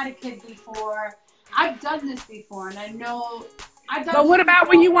never had a kid before. I've done this before, and I know I've done. But what about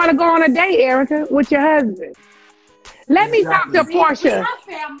when you want to go on a date, Erica, with your husband? Let me talk to Portia.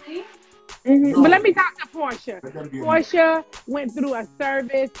 We have family. But let me talk to Portia. Portia went through a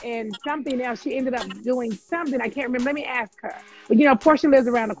service and something else. She ended up doing something. I can't remember. Let me ask her. But you know, Portia lives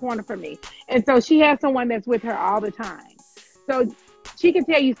around the corner from me. And so she has someone that's with her all the time. So she can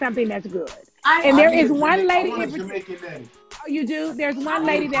tell you something that's good. And there is one lady in particular. Oh, you do? There's one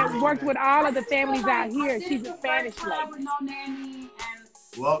lady that works with all of the families out here. She's a Spanish lady. With no nanny and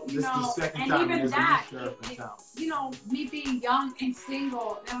well, this is the second time even there's that, a new sheriff in town. You know, me being young and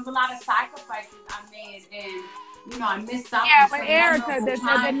single, there was a lot of sacrifices I made, and you know, I missed out. Yeah, but Erica, the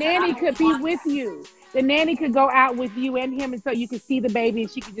nanny could be with you. The nanny could go out with you and him, and so you could see the baby, and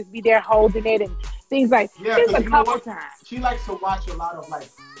she could just be there holding it and things like. Yeah, just a couple times. She likes to watch a lot of like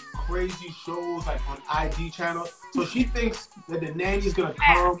crazy shows, like on ID channel. So she thinks that the nanny's gonna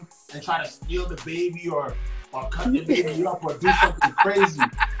come and try to steal the baby or cut the baby up or do something crazy.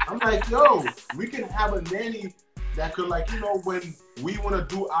 I'm like, yo, we can have a nanny that could, like, you know, when we want to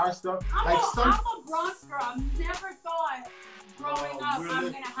do our stuff. I'm a Bronx girl. I never thought growing up I'm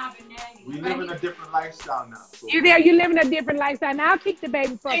going to have a nanny. We live in a different lifestyle now. So. You live in a different lifestyle. Now I'll keep the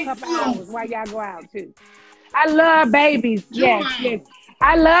baby for a couple hours while y'all go out, too. I love babies. Yes.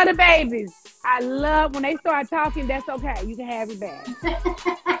 I love the babies. I love when they start talking, that's okay. You can have it back.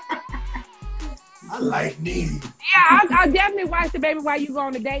 I like Nene. Yeah, I'll definitely watch the baby while you go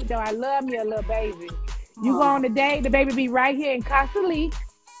on the date, though. I love me a little baby. You go on the date, the baby be right here in Costa Rica.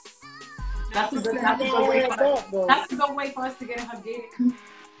 That's a good way for us to get her dated.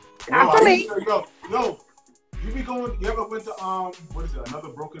 Costa Rica. Yo, you ever went to, what is it, Another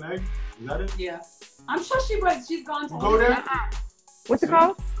Broken Egg? Is that it? Yeah. I'm sure she's gone to. Go there? What's it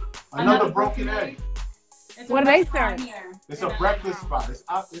called? Another Broken Egg. What do they serve? It's a breakfast spot. It's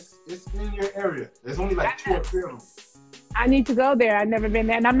in your area. There's only like 2 or 3 of them. I need to go there. I've never been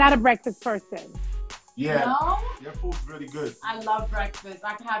there, and I'm not a breakfast person. Yeah, no? Their food's really good. I love breakfast.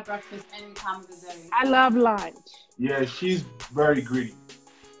 I can have breakfast any time of the day. I love lunch. Yeah, she's very greedy.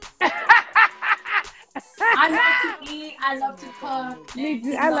 I love to eat. I love to cook. Me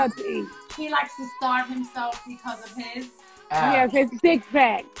too. I love to eat. He likes to starve himself because of his Yes, abs. his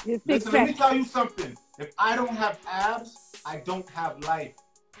six-pack. Listen, let me tell you something. If I don't have abs, I don't have life.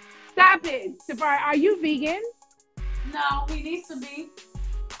 Stop it, Safaree. Are you vegan? No, he needs to be.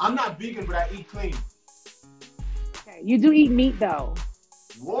 I'm not vegan, but I eat clean. Okay, you do eat meat, though.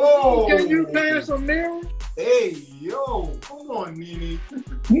 Whoa! Can you pass a meal? Hey, yo, come on, Nene.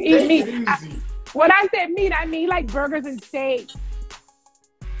 You eat meat. Easy. When I said meat, I mean like burgers and steaks.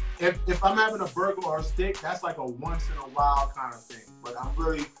 If I'm having a burger or a steak, that's like a once in a while kind of thing. But I'm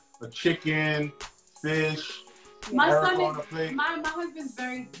really a chicken, fish. My husband's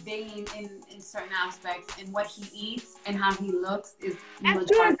very vain in certain aspects, and what he eats and how he looks is. That's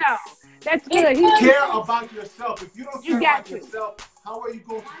good though. That's good. You care about yourself. If you don't care about yourself, how are you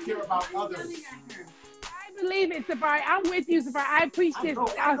going to care about others? I believe it, Safaree. I'm with you, Safaree. I preach this.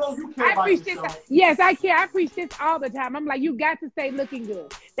 I know you care about yourself. Yes, I care. I preach this all the time. I'm like, you got to stay looking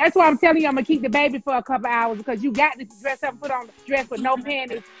good. That's why I'm telling you I'm going to keep the baby for a couple hours, because you got to dress up, put on a dress with no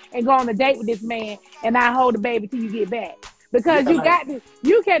panties and go on a date with this man, and I hold the baby till you get back. Because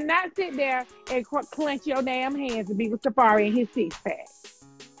you cannot sit there and clench your damn hands to be with Safaree and his six-pack.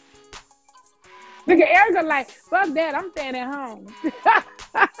 Look at Erica like, fuck that, I'm staying at home.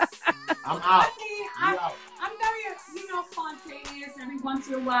 I'm out. I'm very, spontaneous. Every once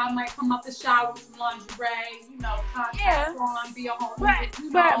in a while, I might come up the shower with some lingerie, contacts on, be a home.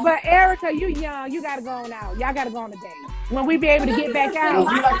 But Erica, you young, you gotta go on out. Y'all gotta go on a date. When we be able to get back out.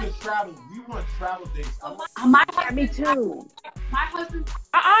 We like to travel. We want travel dates. Me too. My husband.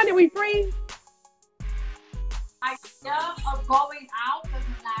 Did we free? Idea of going out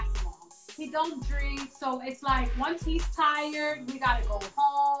doesn't last long. He don't drink, so it's like once he's tired, we gotta go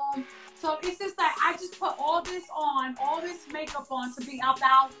home. it's just like I just put all this on, all this makeup on to be out the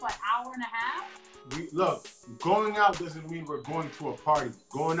house for an hour and a half. Look, going out doesn't mean we're going to a party.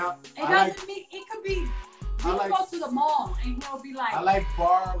 Going out, it doesn't mean it could be. We can go to the mall and he'll be like, I like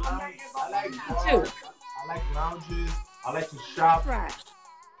bar lounge. I like bars. I like lounges. I like to shop. Right.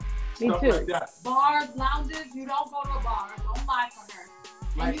 Stuff Me too. like that. Bars, lounges. You don't go to a bar. Don't lie for her.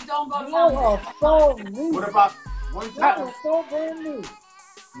 Like, and you don't go to so new. What about one time? So brand new.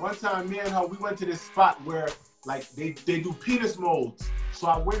 One time, me and her, we went to this spot where like they do penis molds. So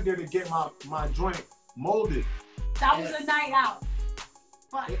I went there to get my joint molded. That was a night out.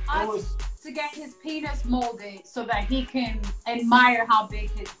 But It us was, to get his penis molded so that he can admire how big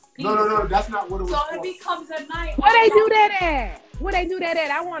his penis no, that's not what it was. So for. it becomes a night. Where they do that at? Where they do that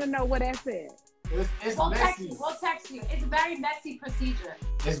at? I want to know what that said. It's We'll messy. text you. It's a very messy procedure.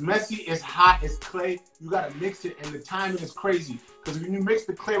 It's messy, it's hot, it's clay. You gotta mix it, and the timing is crazy. Because when you mix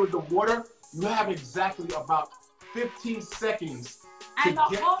the clay with the water, you have exactly about 15 seconds And the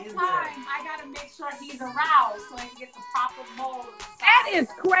to get whole in time, there. I gotta make sure he's aroused so he can get the proper mold. That is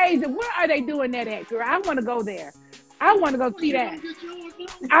crazy. Where are they doing that at, girl? I want to go there. I want to go see that.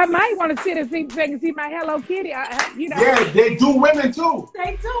 I might want to sit and see, so I can see my Hello Kitty. You know. Yeah, they do women too.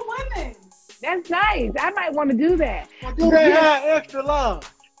 They do women. That's nice. I might want to do that. Well, do they have extra large?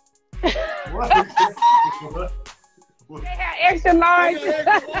 They have extra large. They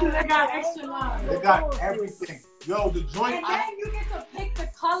got extra long. They got everything. Yo, the joint. And then you get to pick the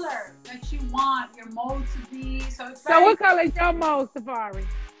color that you want your mold to be. So it's So what color is your mold, Safaree?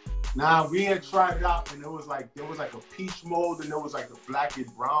 Nah, we had tried it out, and there was like a peach mold, and there was like a black and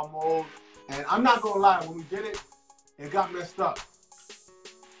brown mold. And I'm not gonna lie, when we did it, it got messed up.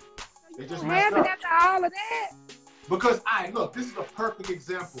 It just messed up. After all of that. Because look, this is a perfect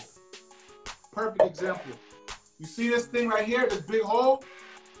example. Perfect example. You see this thing right here, this big hole?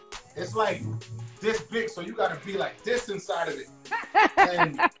 It's like this big, so you gotta be like this inside of it.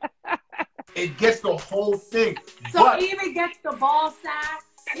 And it gets the whole thing. So but even gets the ball sack.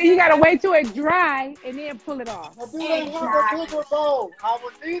 And then you gotta wait till it dry and then pull it off. I do they have a bigger bowl? I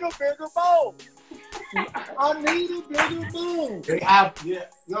would need a bigger bowl. I need a bigger bowl. they have,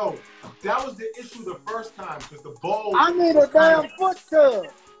 yo, that was the issue the first time, because the bowl. I need a damn foot tub.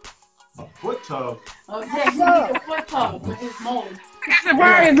 A foot tub. Oh yeah, you need a foot tub with his mold.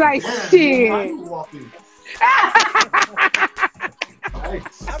 Safaree is like, Damn, shit. how you walking?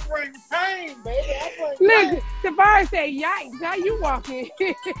 Yikes. I bring pain, baby. I bring pain. Look, Safaree said, yikes, how you walking?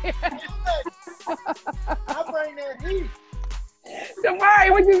 I bring that heat. Safaree,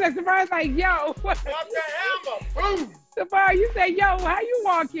 what you said? Safaree's like, yo. Drop the hammer. Boom. Safaree, you say, yo, how you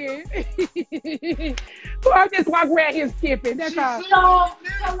walking? Well, I just walk around here skipping. That's all. So long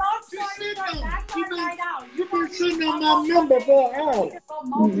story short, that's our night out. You've been sitting on my number for an hour.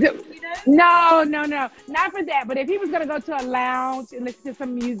 No, not for that. But if he was gonna go to a lounge and listen to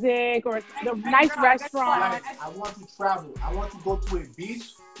some music or a nice restaurant, I want to travel. I want to go to a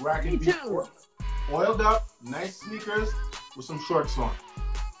beach where I can be too. oiled up, nice sneakers with some shorts on.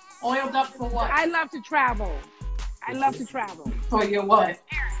 Oiled up for what? I love to travel. I love to travel. For your what?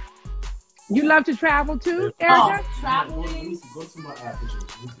 You love to travel too, Erica? Traveling. Go to my app.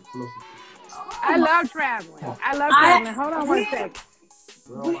 I love traveling. I love traveling. Hold on one second.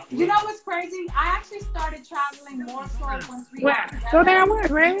 You know what's crazy? I actually started traveling more so once we got together. Go down where,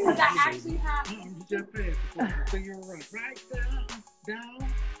 right? Because I actually have. So you're right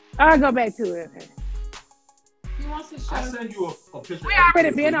down. I'll go back to it. He wants to show. I send you a picture. We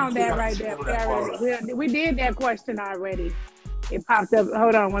already been on that right there. We did that question already. It popped up.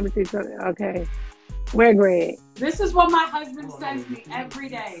 Hold on, let me see something. Okay. Where, Greg? This is what my husband sends me every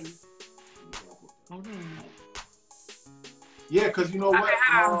day. Yeah, because you know what?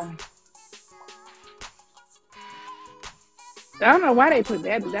 I don't know why they put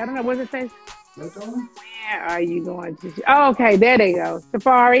that. I don't know what it says. Where are you going to? Oh, okay, there they go.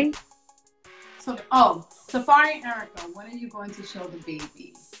 Safaree. So, Safaree and Erica, when are you going to show the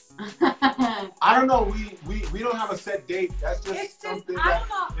baby? I don't know. We don't have a set date. That's just something I that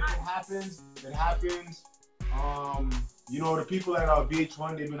don't know. if it happens, it happens. You know, the people at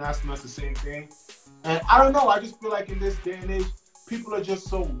VH1, they've been asking us the same thing. And I don't know. I just feel like in this day and age, people are just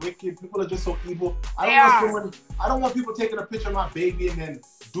so wicked. People are just so evil. I don't want people taking a picture of my baby and then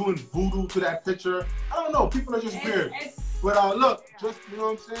doing voodoo to that picture. I don't know. People are just weird. But look, just, you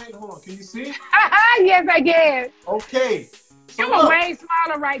know what I'm saying? Hold on. Can you see? Yes, I can. Okay. So You were way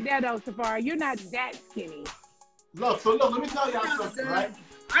smaller right there, though, Safaree. You're not that skinny. Look, let me tell y'all something, right?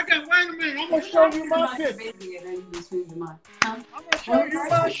 Wait a minute. I'm going to show you my picture. I'm going to show you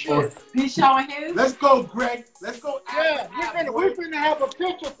my shit. He's showing his? Let's go, Greg. Let's go. Yeah, we're finna have a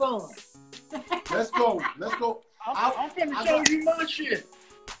picture fun. Let's go. Let's go. I'm finna show you my shit.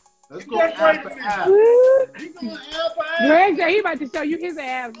 Let's go ab for ab. You going ab for ab? Greg said he about to show you his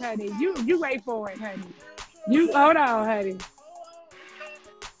abs, honey. You wait for it, honey. You hold on, honey.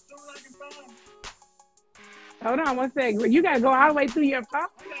 Hold on one second. You gotta go all the way through your phone.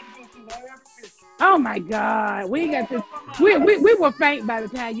 Oh my God, we got this. We will faint by the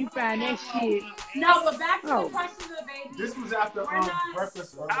time you find that shit. No, but back to the question of the baby. This was after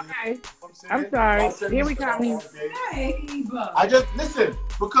breakfast earlier. Okay, I'm sorry. Here we come. I just listen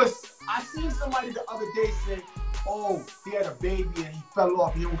because I seen somebody the other day say, "Oh, he had a baby and he fell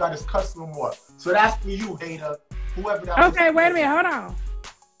off. He don't got his cuts no more." So that's for you, hater. Whoever that was. Okay, wait a minute. Hold on.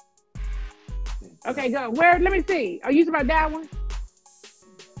 Okay, go. Where? Let me see. Are you talking about that one?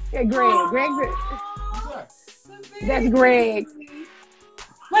 Yeah, Greg. Greg. That's Greg.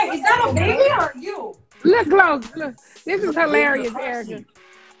 Wait, is that a baby or you? Look close. Look. This is hilarious, Erica.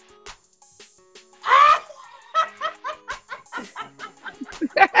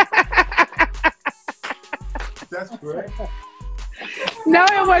 That's Greg. No,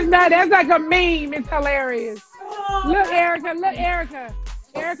 it was not. That's like a meme. It's hilarious. Look, Erica. Look, Erica.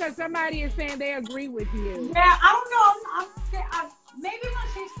 Erica, somebody is saying they agree with you. Yeah, I don't know. I'm scared. Maybe when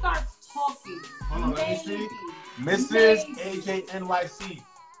she starts talking. Hold on, let me see. Mrs. AJ NYC,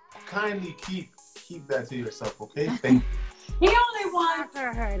 kindly keep that to yourself, okay? Thank you. He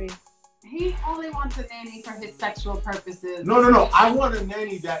only wants a nanny for his sexual purposes. No. I want a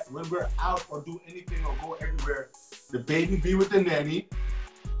nanny that when we're out or do anything or go everywhere, the baby be with the nanny.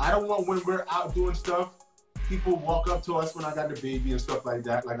 I don't want when we're out doing stuff, people walk up to us when I got the baby and stuff like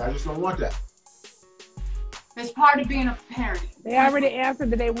that. Like, I just don't want that. It's part of being a parent. They already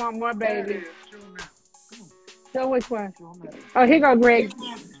answered that they want more babies. So which one? Oh, here go Greg.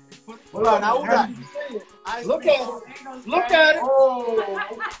 Hold on, now got Look at it. Look at it. Oh,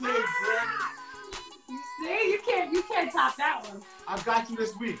 okay, Greg. You see, you can't top that one. I got you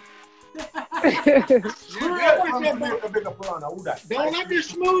this week. Don't let this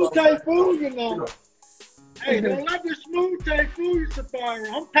smooth take food, you know. Hey, don't let this smooth take food, Safaree.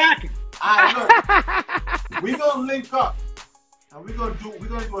 I'm packing. We're gonna link up. And we're gonna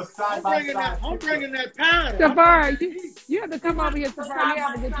do a side by side. I'm bringing that powder. Safaree, you have to come over here, Safaree. You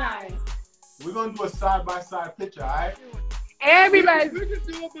have a good time. We're gonna do a side by side picture, all right? Everybody. We can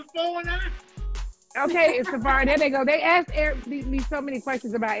do it before and after. Okay, it's Safaree. There they go. They asked me so many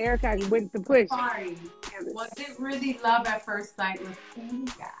questions about Erica with the push. Sorry. Was it really love at first sight with any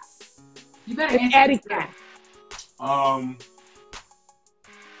guy? You better answer Erica.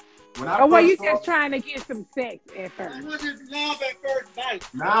 Were you just trying to get some sex at first? It wasn't love at first sight.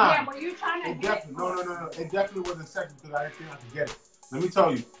 Nah. Yeah, were you trying to get No. It definitely wasn't sex because I didn't think I could get it. Let me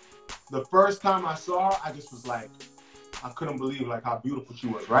tell you, the first time I saw her, I just was like, I couldn't believe like how beautiful she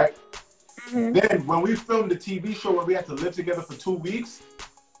was, right? Mm-hmm. Then when we filmed the TV show where we had to live together for 2 weeks,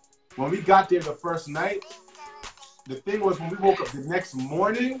 when we got there the first night, the thing was when we woke up the next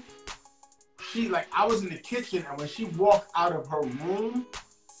morning, I was in the kitchen, and when she walked out of her room,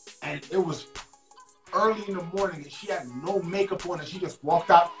 and it was early in the morning, and she had no makeup on, and she just walked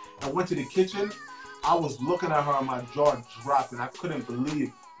out and went to the kitchen, I was looking at her and my jaw dropped, and I couldn't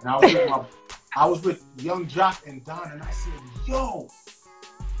believe. And I was with young Jock and Don, and I said, yo.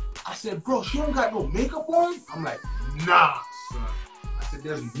 I said, bro, she don't got no makeup on? I'm like, nah, son. I said,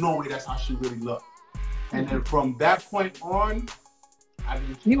 there's no way that's how she really looked. And then from that point on,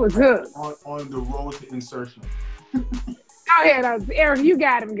 you was good on the road to insertion. Go ahead, Eric. You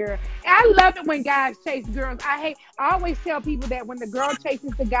got him, girl. I love it when guys chase girls. I always tell people that when the girl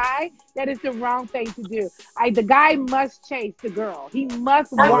chases the guy, that is the wrong thing to do. The guy must chase the girl. He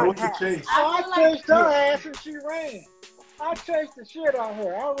must want her. I chased her ass and she ran. I chased the shit out of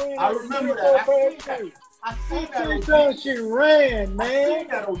her. I remember that. I chased her and she ran, man.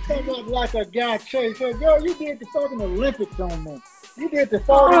 Come up like a guy chased her. Girl, you did the fucking Olympics on me. You did the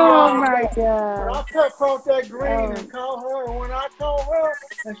photo. Oh my God. I cut across that green and called her. And when I called her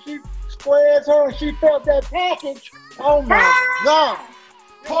and she squares her and she felt that package, oh my God.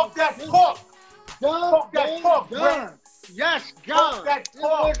 Talk that talk. Talk that talk, done. Yes, God. It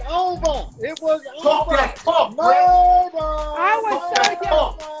was over. It was talk over. That talk, murder. I was so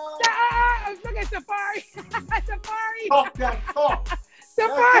young. Look at Safaree. Safaree. Talk that talk.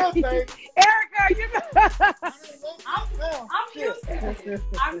 Safaree. Erica, you know. I'm used to this.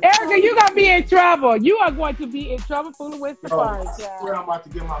 Erica, you're going to be in trouble. You are going to be in trouble fooling with Safaree. I swear I'm about to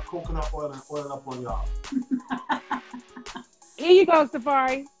get my coconut oil and oil up on y'all. Here you go,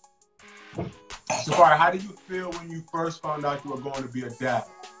 Safaree. Safaree, how did you feel when you first found out you were going to be a dad?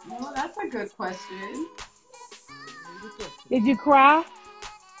 Well, that's a good question. Did you cry?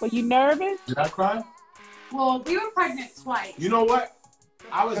 Were you nervous? Did I cry? Well, we were pregnant twice. You know what?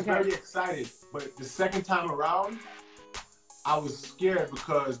 I was very excited, but the second time around, I was scared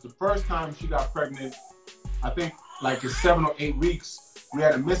because the first time she got pregnant, I think like in 7 or 8 weeks, we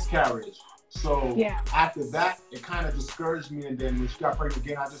had a miscarriage. So after that, it kind of discouraged me. And then when she got pregnant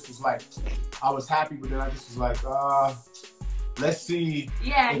again, I just was like, I was happy, but then I just was like, let's see.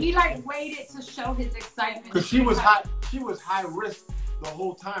 Yeah, he like waited to show his excitement. Because she was high risk the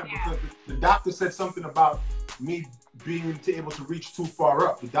whole time because the doctor said something about me being able to reach too far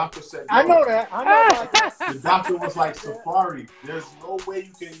up. The doctor said, I know that. I know that. The doctor was like, Safaree, there's no way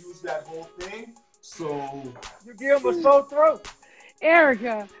you can use that whole thing. So you give him a sore throat.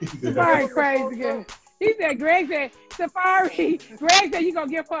 Erica, Safaree crazy girl. He said, Greg said, Safaree, Greg said you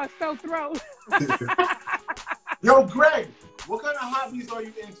gonna give her a sore throat. Yo, Greg, what kind of hobbies are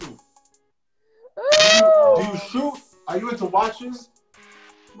you into? Do you shoot? Are you into watches?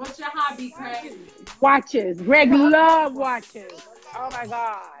 What's your hobby, Greg? Watches. Greg love watches. Oh my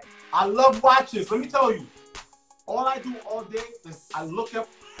God. I love watches. Let me tell you, all I do all day is I look up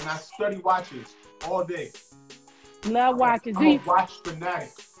and I study watches all day. Love watches. I'm a watch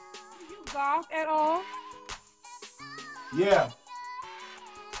fanatic. Do you golf at all? Yeah.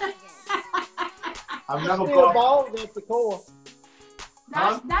 I've never golfed. golfed. Off the course.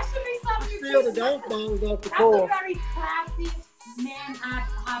 That should be something you the golf balls off the course. That's a very classy man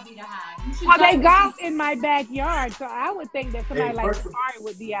hobby to have. Well, they golf in my backyard, so I would think that somebody like Safaree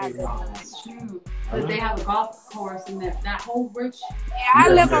would be out there. That's true. But they have a golf course in that whole rich. Yeah, I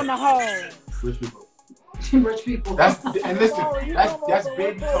live on the hole. Rich people. Rich people. And listen, that's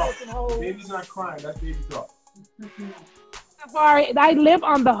baby talk. Baby's not crying. That's baby talk. Safaree, I live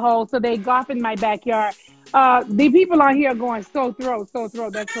on the hole, so they golf in my backyard. The people on here are going sore throat.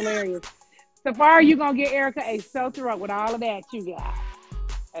 That's hilarious. Safaree, you gonna get Erica a sore throat with all of that you got.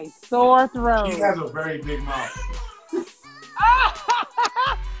 A sore throat. She has a very big mouth.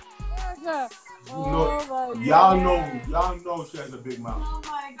 Erica. Y'all know she has a big mouth. Oh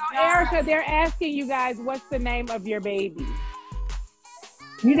my God. Erica, they're asking you guys what's the name of your baby.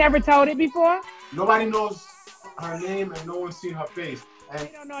 You never told it before? Nobody knows her name and no one's seen her face. And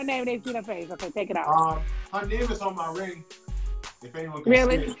they don't know her name, they've seen her face. Okay, take it out. Her name is on my ring. If anyone can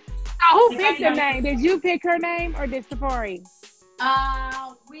really? see it. So who picked the name? Did you pick her name or did Safaree?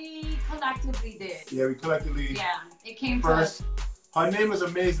 We collectively did. Yeah, we collectively. Yeah, it came first. First. Her name is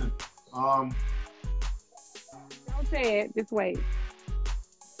amazing. Don't say it. Just wait.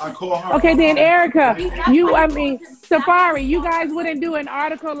 I call her. Okay, then Erica, Safaree, you guys wouldn't do an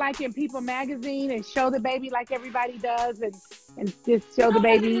article like in People Magazine and show the baby like everybody does and just show the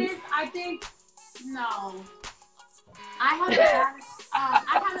baby? I think, no. I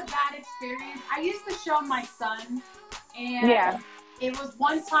had a bad experience. I used to show my son, and it was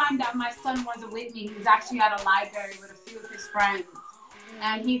one time that my son wasn't with me. He was actually at a library with a few of his friends,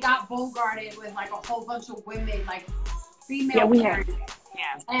 and he got bogarted with like a whole bunch of women, like female parents.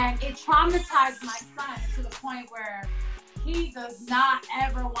 And it traumatized my son to the point where he does not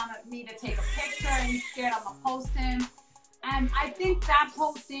ever want me to take a picture, and he's scared I'm gonna post him. And I think that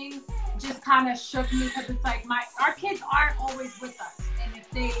whole thing just kind of shook me because it's like our kids aren't always with us, and if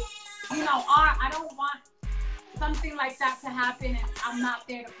they, I don't want something like that to happen, and I'm not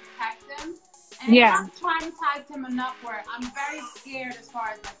there to protect them. And I've traumatized him enough where I'm very scared as far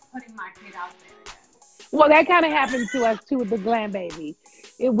as like putting my kid out there again. Well, that kind of happened to us too with the Glam baby.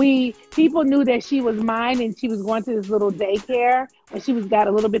 People knew that she was mine, and she was going to this little daycare when she got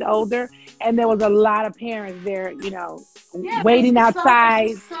a little bit older, and there was a lot of parents there, waiting outside.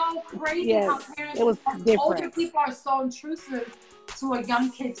 It's so crazy how parents, it was different. Older people are so intrusive to a young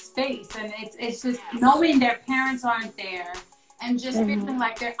kid's space, and it's just knowing their parents aren't there. And just feeling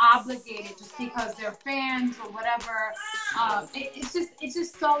like they're obligated just because they're fans or whatever. It's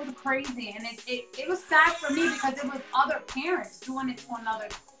just so crazy. And it was sad for me because it was other parents doing it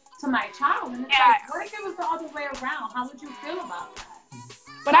to my child. And it's like, what if it was the other way around? How would you feel about that?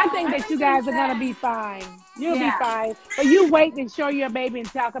 But I think that you guys are going to be fine. You'll be fine. But you wait and show your baby and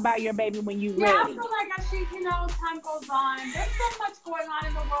talk about your baby when you're ready. I feel like time goes on. There's so much going on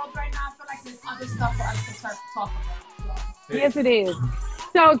in the world right now. I feel like there's other stuff for us to start to talk about. So. Yes, it is.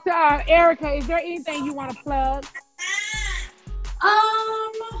 So, Erica, is there anything you want to plug?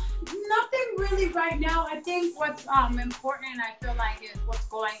 Nothing really right now. I think what's important, I feel like, is what's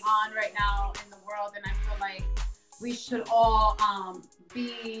going on right now in the world, and I feel like we should all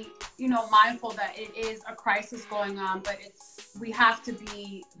be, mindful that it is a crisis going on, but we have to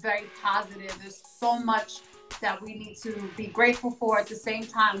be very positive. There's so much that we need to be grateful for. At the same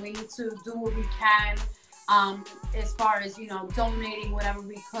time, we need to do what we can as far as, you know, donating whatever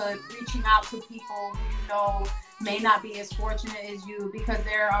we could, reaching out to people who, you know, may not be as fortunate as you, because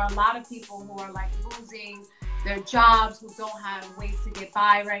there are a lot of people who are like losing their jobs, who don't have ways to get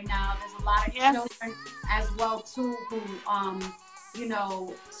by right now. There's a lot of children as well too who, you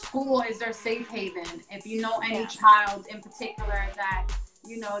know, school is their safe haven. If you know any child in particular that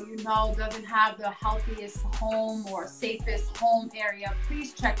you know doesn't have the healthiest home or safest home area,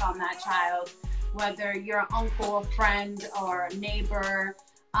 please check on that child, whether you're an uncle, a friend, or a neighbor.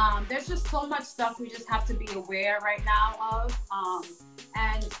 There's just so much stuff we just have to be aware right now of,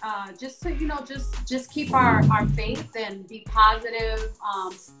 and just to, you know, just keep our faith and be positive.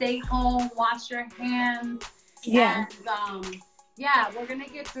 Stay home, wash your hands, and yeah, we're gonna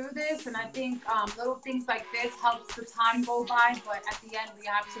get through this. And I think little things like this helps the time go by, but at the end we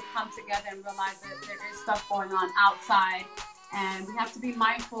have to come together and realize that there is stuff going on outside, and we have to be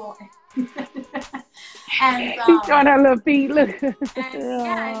mindful. And she's on her little feet, look.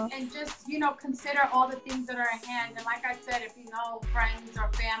 and just, you know, consider all the things that are at hand. And like I said, if you know friends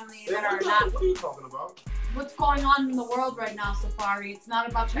or family that are not, what are you talking about? What's going on in the world right now, Safaree? It's not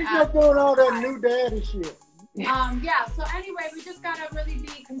about your She's not doing all that new daddy shit. Yeah, so anyway, we just gotta really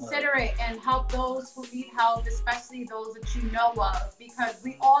be considerate and help those who need help, especially those that you know of, because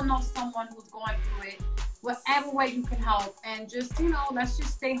we all know someone who's going through it. Whatever way you can help, and just, you know, let's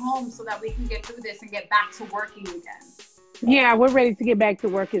just stay home so that we can get through this and get back to working again. Yeah, we're ready to get back to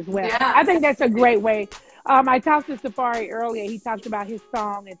work as well. Yeah. I think that's a great way. I talked to Safaree earlier. He talked about his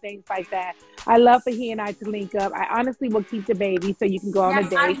song and things like that. I love for he and I to link up. I honestly will keep the baby so you can go on a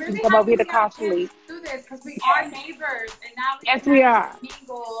date. Really come over here to Costly. Do this because we are neighbors, and now we are.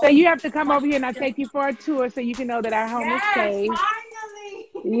 So you have to come over here and I take you for a tour so you can know that our home is safe. Finally.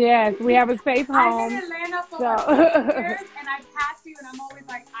 Yes, we have a safe home. I've been in Atlanta for like 2 years, and I pass you, and I'm always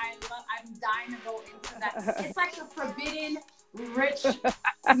like, I'm dying to go into that. It's like the forbidden rich,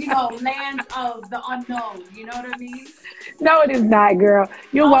 you know, land of the unknown. You know what I mean? No, it is not, girl.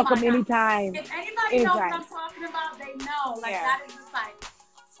 You're welcome anytime. If anybody knows what I'm talking about, they know. Like that is just like,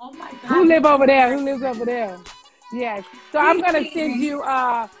 oh my God. Who live over there? Who lives over there? Yes. So I'm gonna send you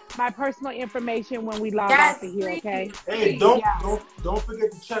my personal information when we log off of here. Okay. Hey, don't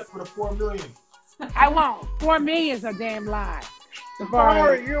forget to check for the 4 million. I won't. 4 million is a damn lie.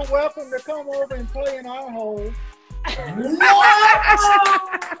 Safaree, you're welcome to come over and play in our hole.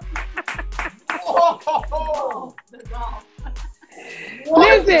 Whoa! The golf.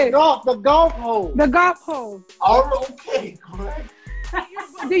 Listen, the golf hole. The golf hole. Oh, okay, Greg.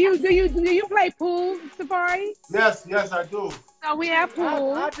 Do you play pool, Safaree? Yes, I do. So we have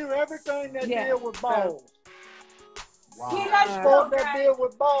pool. I do everything that deal with balls. Wow. He does too. That deal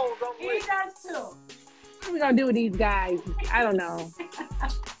with balls. He does too. What are we gonna do with these guys? I don't know.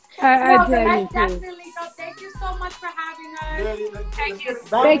 I tell you definitely go. Thank you so much for having us. Thank you.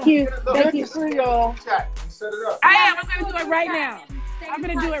 Thank you. Thank you. See y'all. Set it up. I'm gonna do it right now. I'm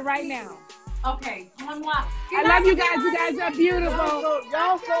gonna do it right now. Okay. I love you guys. You guys are beautiful.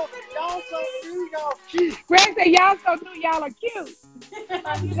 Y'all so new. Y'all cute. Greg said y'all so new. Y'all are cute. You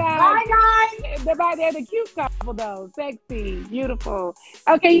guys. Bye, guys. They're the cute couple though. Sexy, beautiful.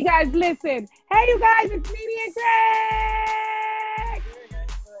 Okay, you guys, listen. Hey, you guys, it's Nene and Greg.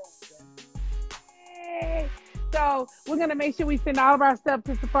 Hey. So we're gonna make sure we send all of our stuff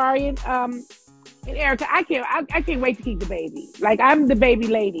to Safaree and Erica. I can't wait to keep the baby. Like, I'm the baby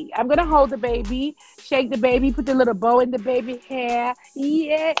lady. I'm gonna hold the baby, shake the baby, put the little bow in the baby hair.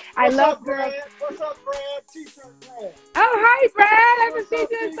 Yeah, I love Brad. What's up, Brad? T-shirt Brad. Oh, hi, Brad. I haven't seen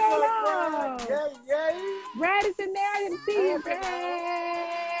you in so long. Yay. Brad is in there. I didn't see you,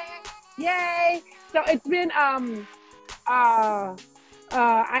 Brad. Yay. So it's been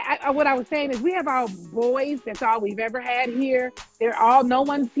what I was saying is we have our boys. That's all we've ever had here. No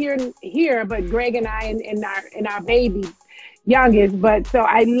one's here but Greg and I and our baby, youngest. But so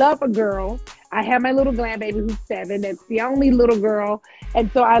I love a girl. I have my little grandbaby who's 7. That's the only little girl.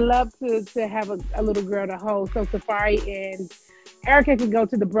 And so I love to have a little girl to hold. So Safaree and Erica can go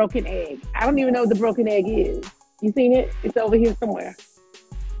to the Broken Egg. I don't even know what the Broken Egg is. You seen it? It's over here somewhere.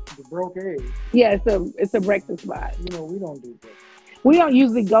 The Broke Egg? Yeah, it's a breakfast spot. You know, we don't do that. We don't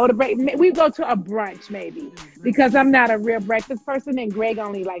usually go to break. We go to a brunch maybe because I'm not a real breakfast person, and Greg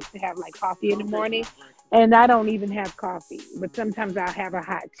only likes to have like coffee in the morning, and I don't even have coffee. But sometimes I'll have a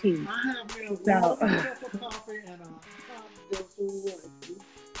hot tea. I have one cup of coffee and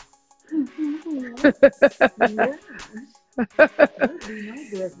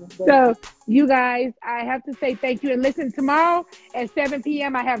So you guys, I have to say thank you, and listen, tomorrow at 7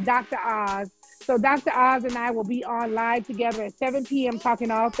 p.m. I have Dr. Oz. So Dr. Oz and I will be on live together at 7 p.m. talking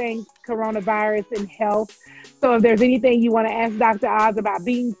all things coronavirus and health. So if there's anything you want to ask Dr. Oz about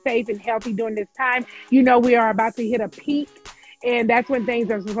being safe and healthy during this time, you know we are about to hit a peak. And that's when things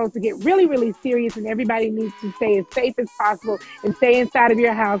are supposed to get really, really serious, and everybody needs to stay as safe as possible and stay inside of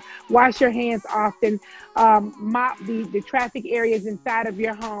your house. Wash your hands often. Mop the traffic areas inside of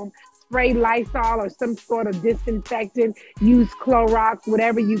your home. Spray Lysol or some sort of disinfectant. Use Clorox,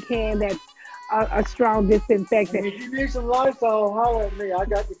 whatever you can that's a strong disinfectant. And if you need some Lysol, holler at me. I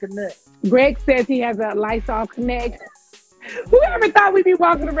got the Connect. Greg says he has a Lysol Connect. Whoever thought we'd be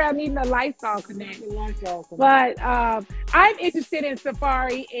walking around needing a Lysol Connect? But I'm interested in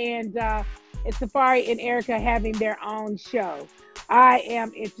Safaree and Erica having their own show. I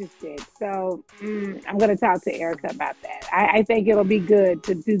am interested. So I'm going to talk to Erica about that. I think it'll be good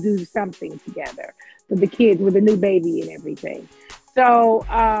to do something together for the kids with a new baby and everything. So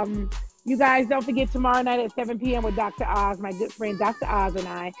you guys don't forget tomorrow night at 7 p.m. with Dr. Oz, my good friend Dr. Oz and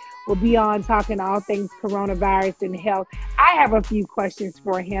I will be on talking all things coronavirus and health. I have a few questions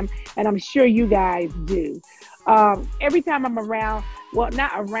for him, and I'm sure you guys do. Every time I'm around, well,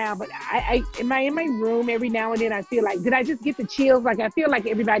 not around, but I in my room every now and then, I feel like, did I just get the chills? Like, I feel like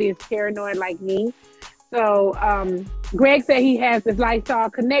everybody is paranoid like me. So Greg said he has this Lysol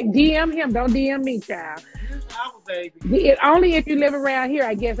Connect. DM him. Don't DM me, child. Our baby. Only if you live around here,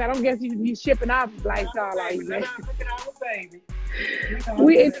 I guess. I don't guess you be shipping off Lysol like that. Look at our baby.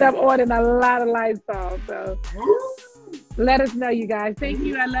 We end up ordering a lot of Lysol, so let us know, you guys. Thank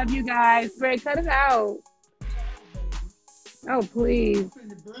you. I love you guys. Greg, cut it out. Oh, please.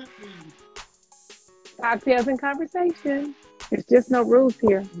 Cocktails and conversation. There's just no rules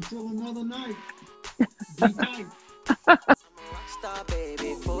here. Until another night. Be tight. I'm a rockstar,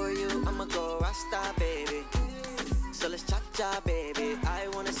 baby. For you, I'ma go rockstar, baby. So let's cha-cha, baby. I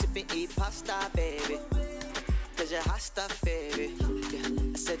wanna sip and eat pasta, baby. Cause you're hot stuff, baby.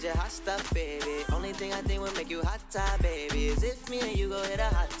 Yeah, I said you're hot stuff, baby. Only thing I think will make you hot, baby, is if me and you go hit a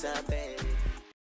hot tub, baby.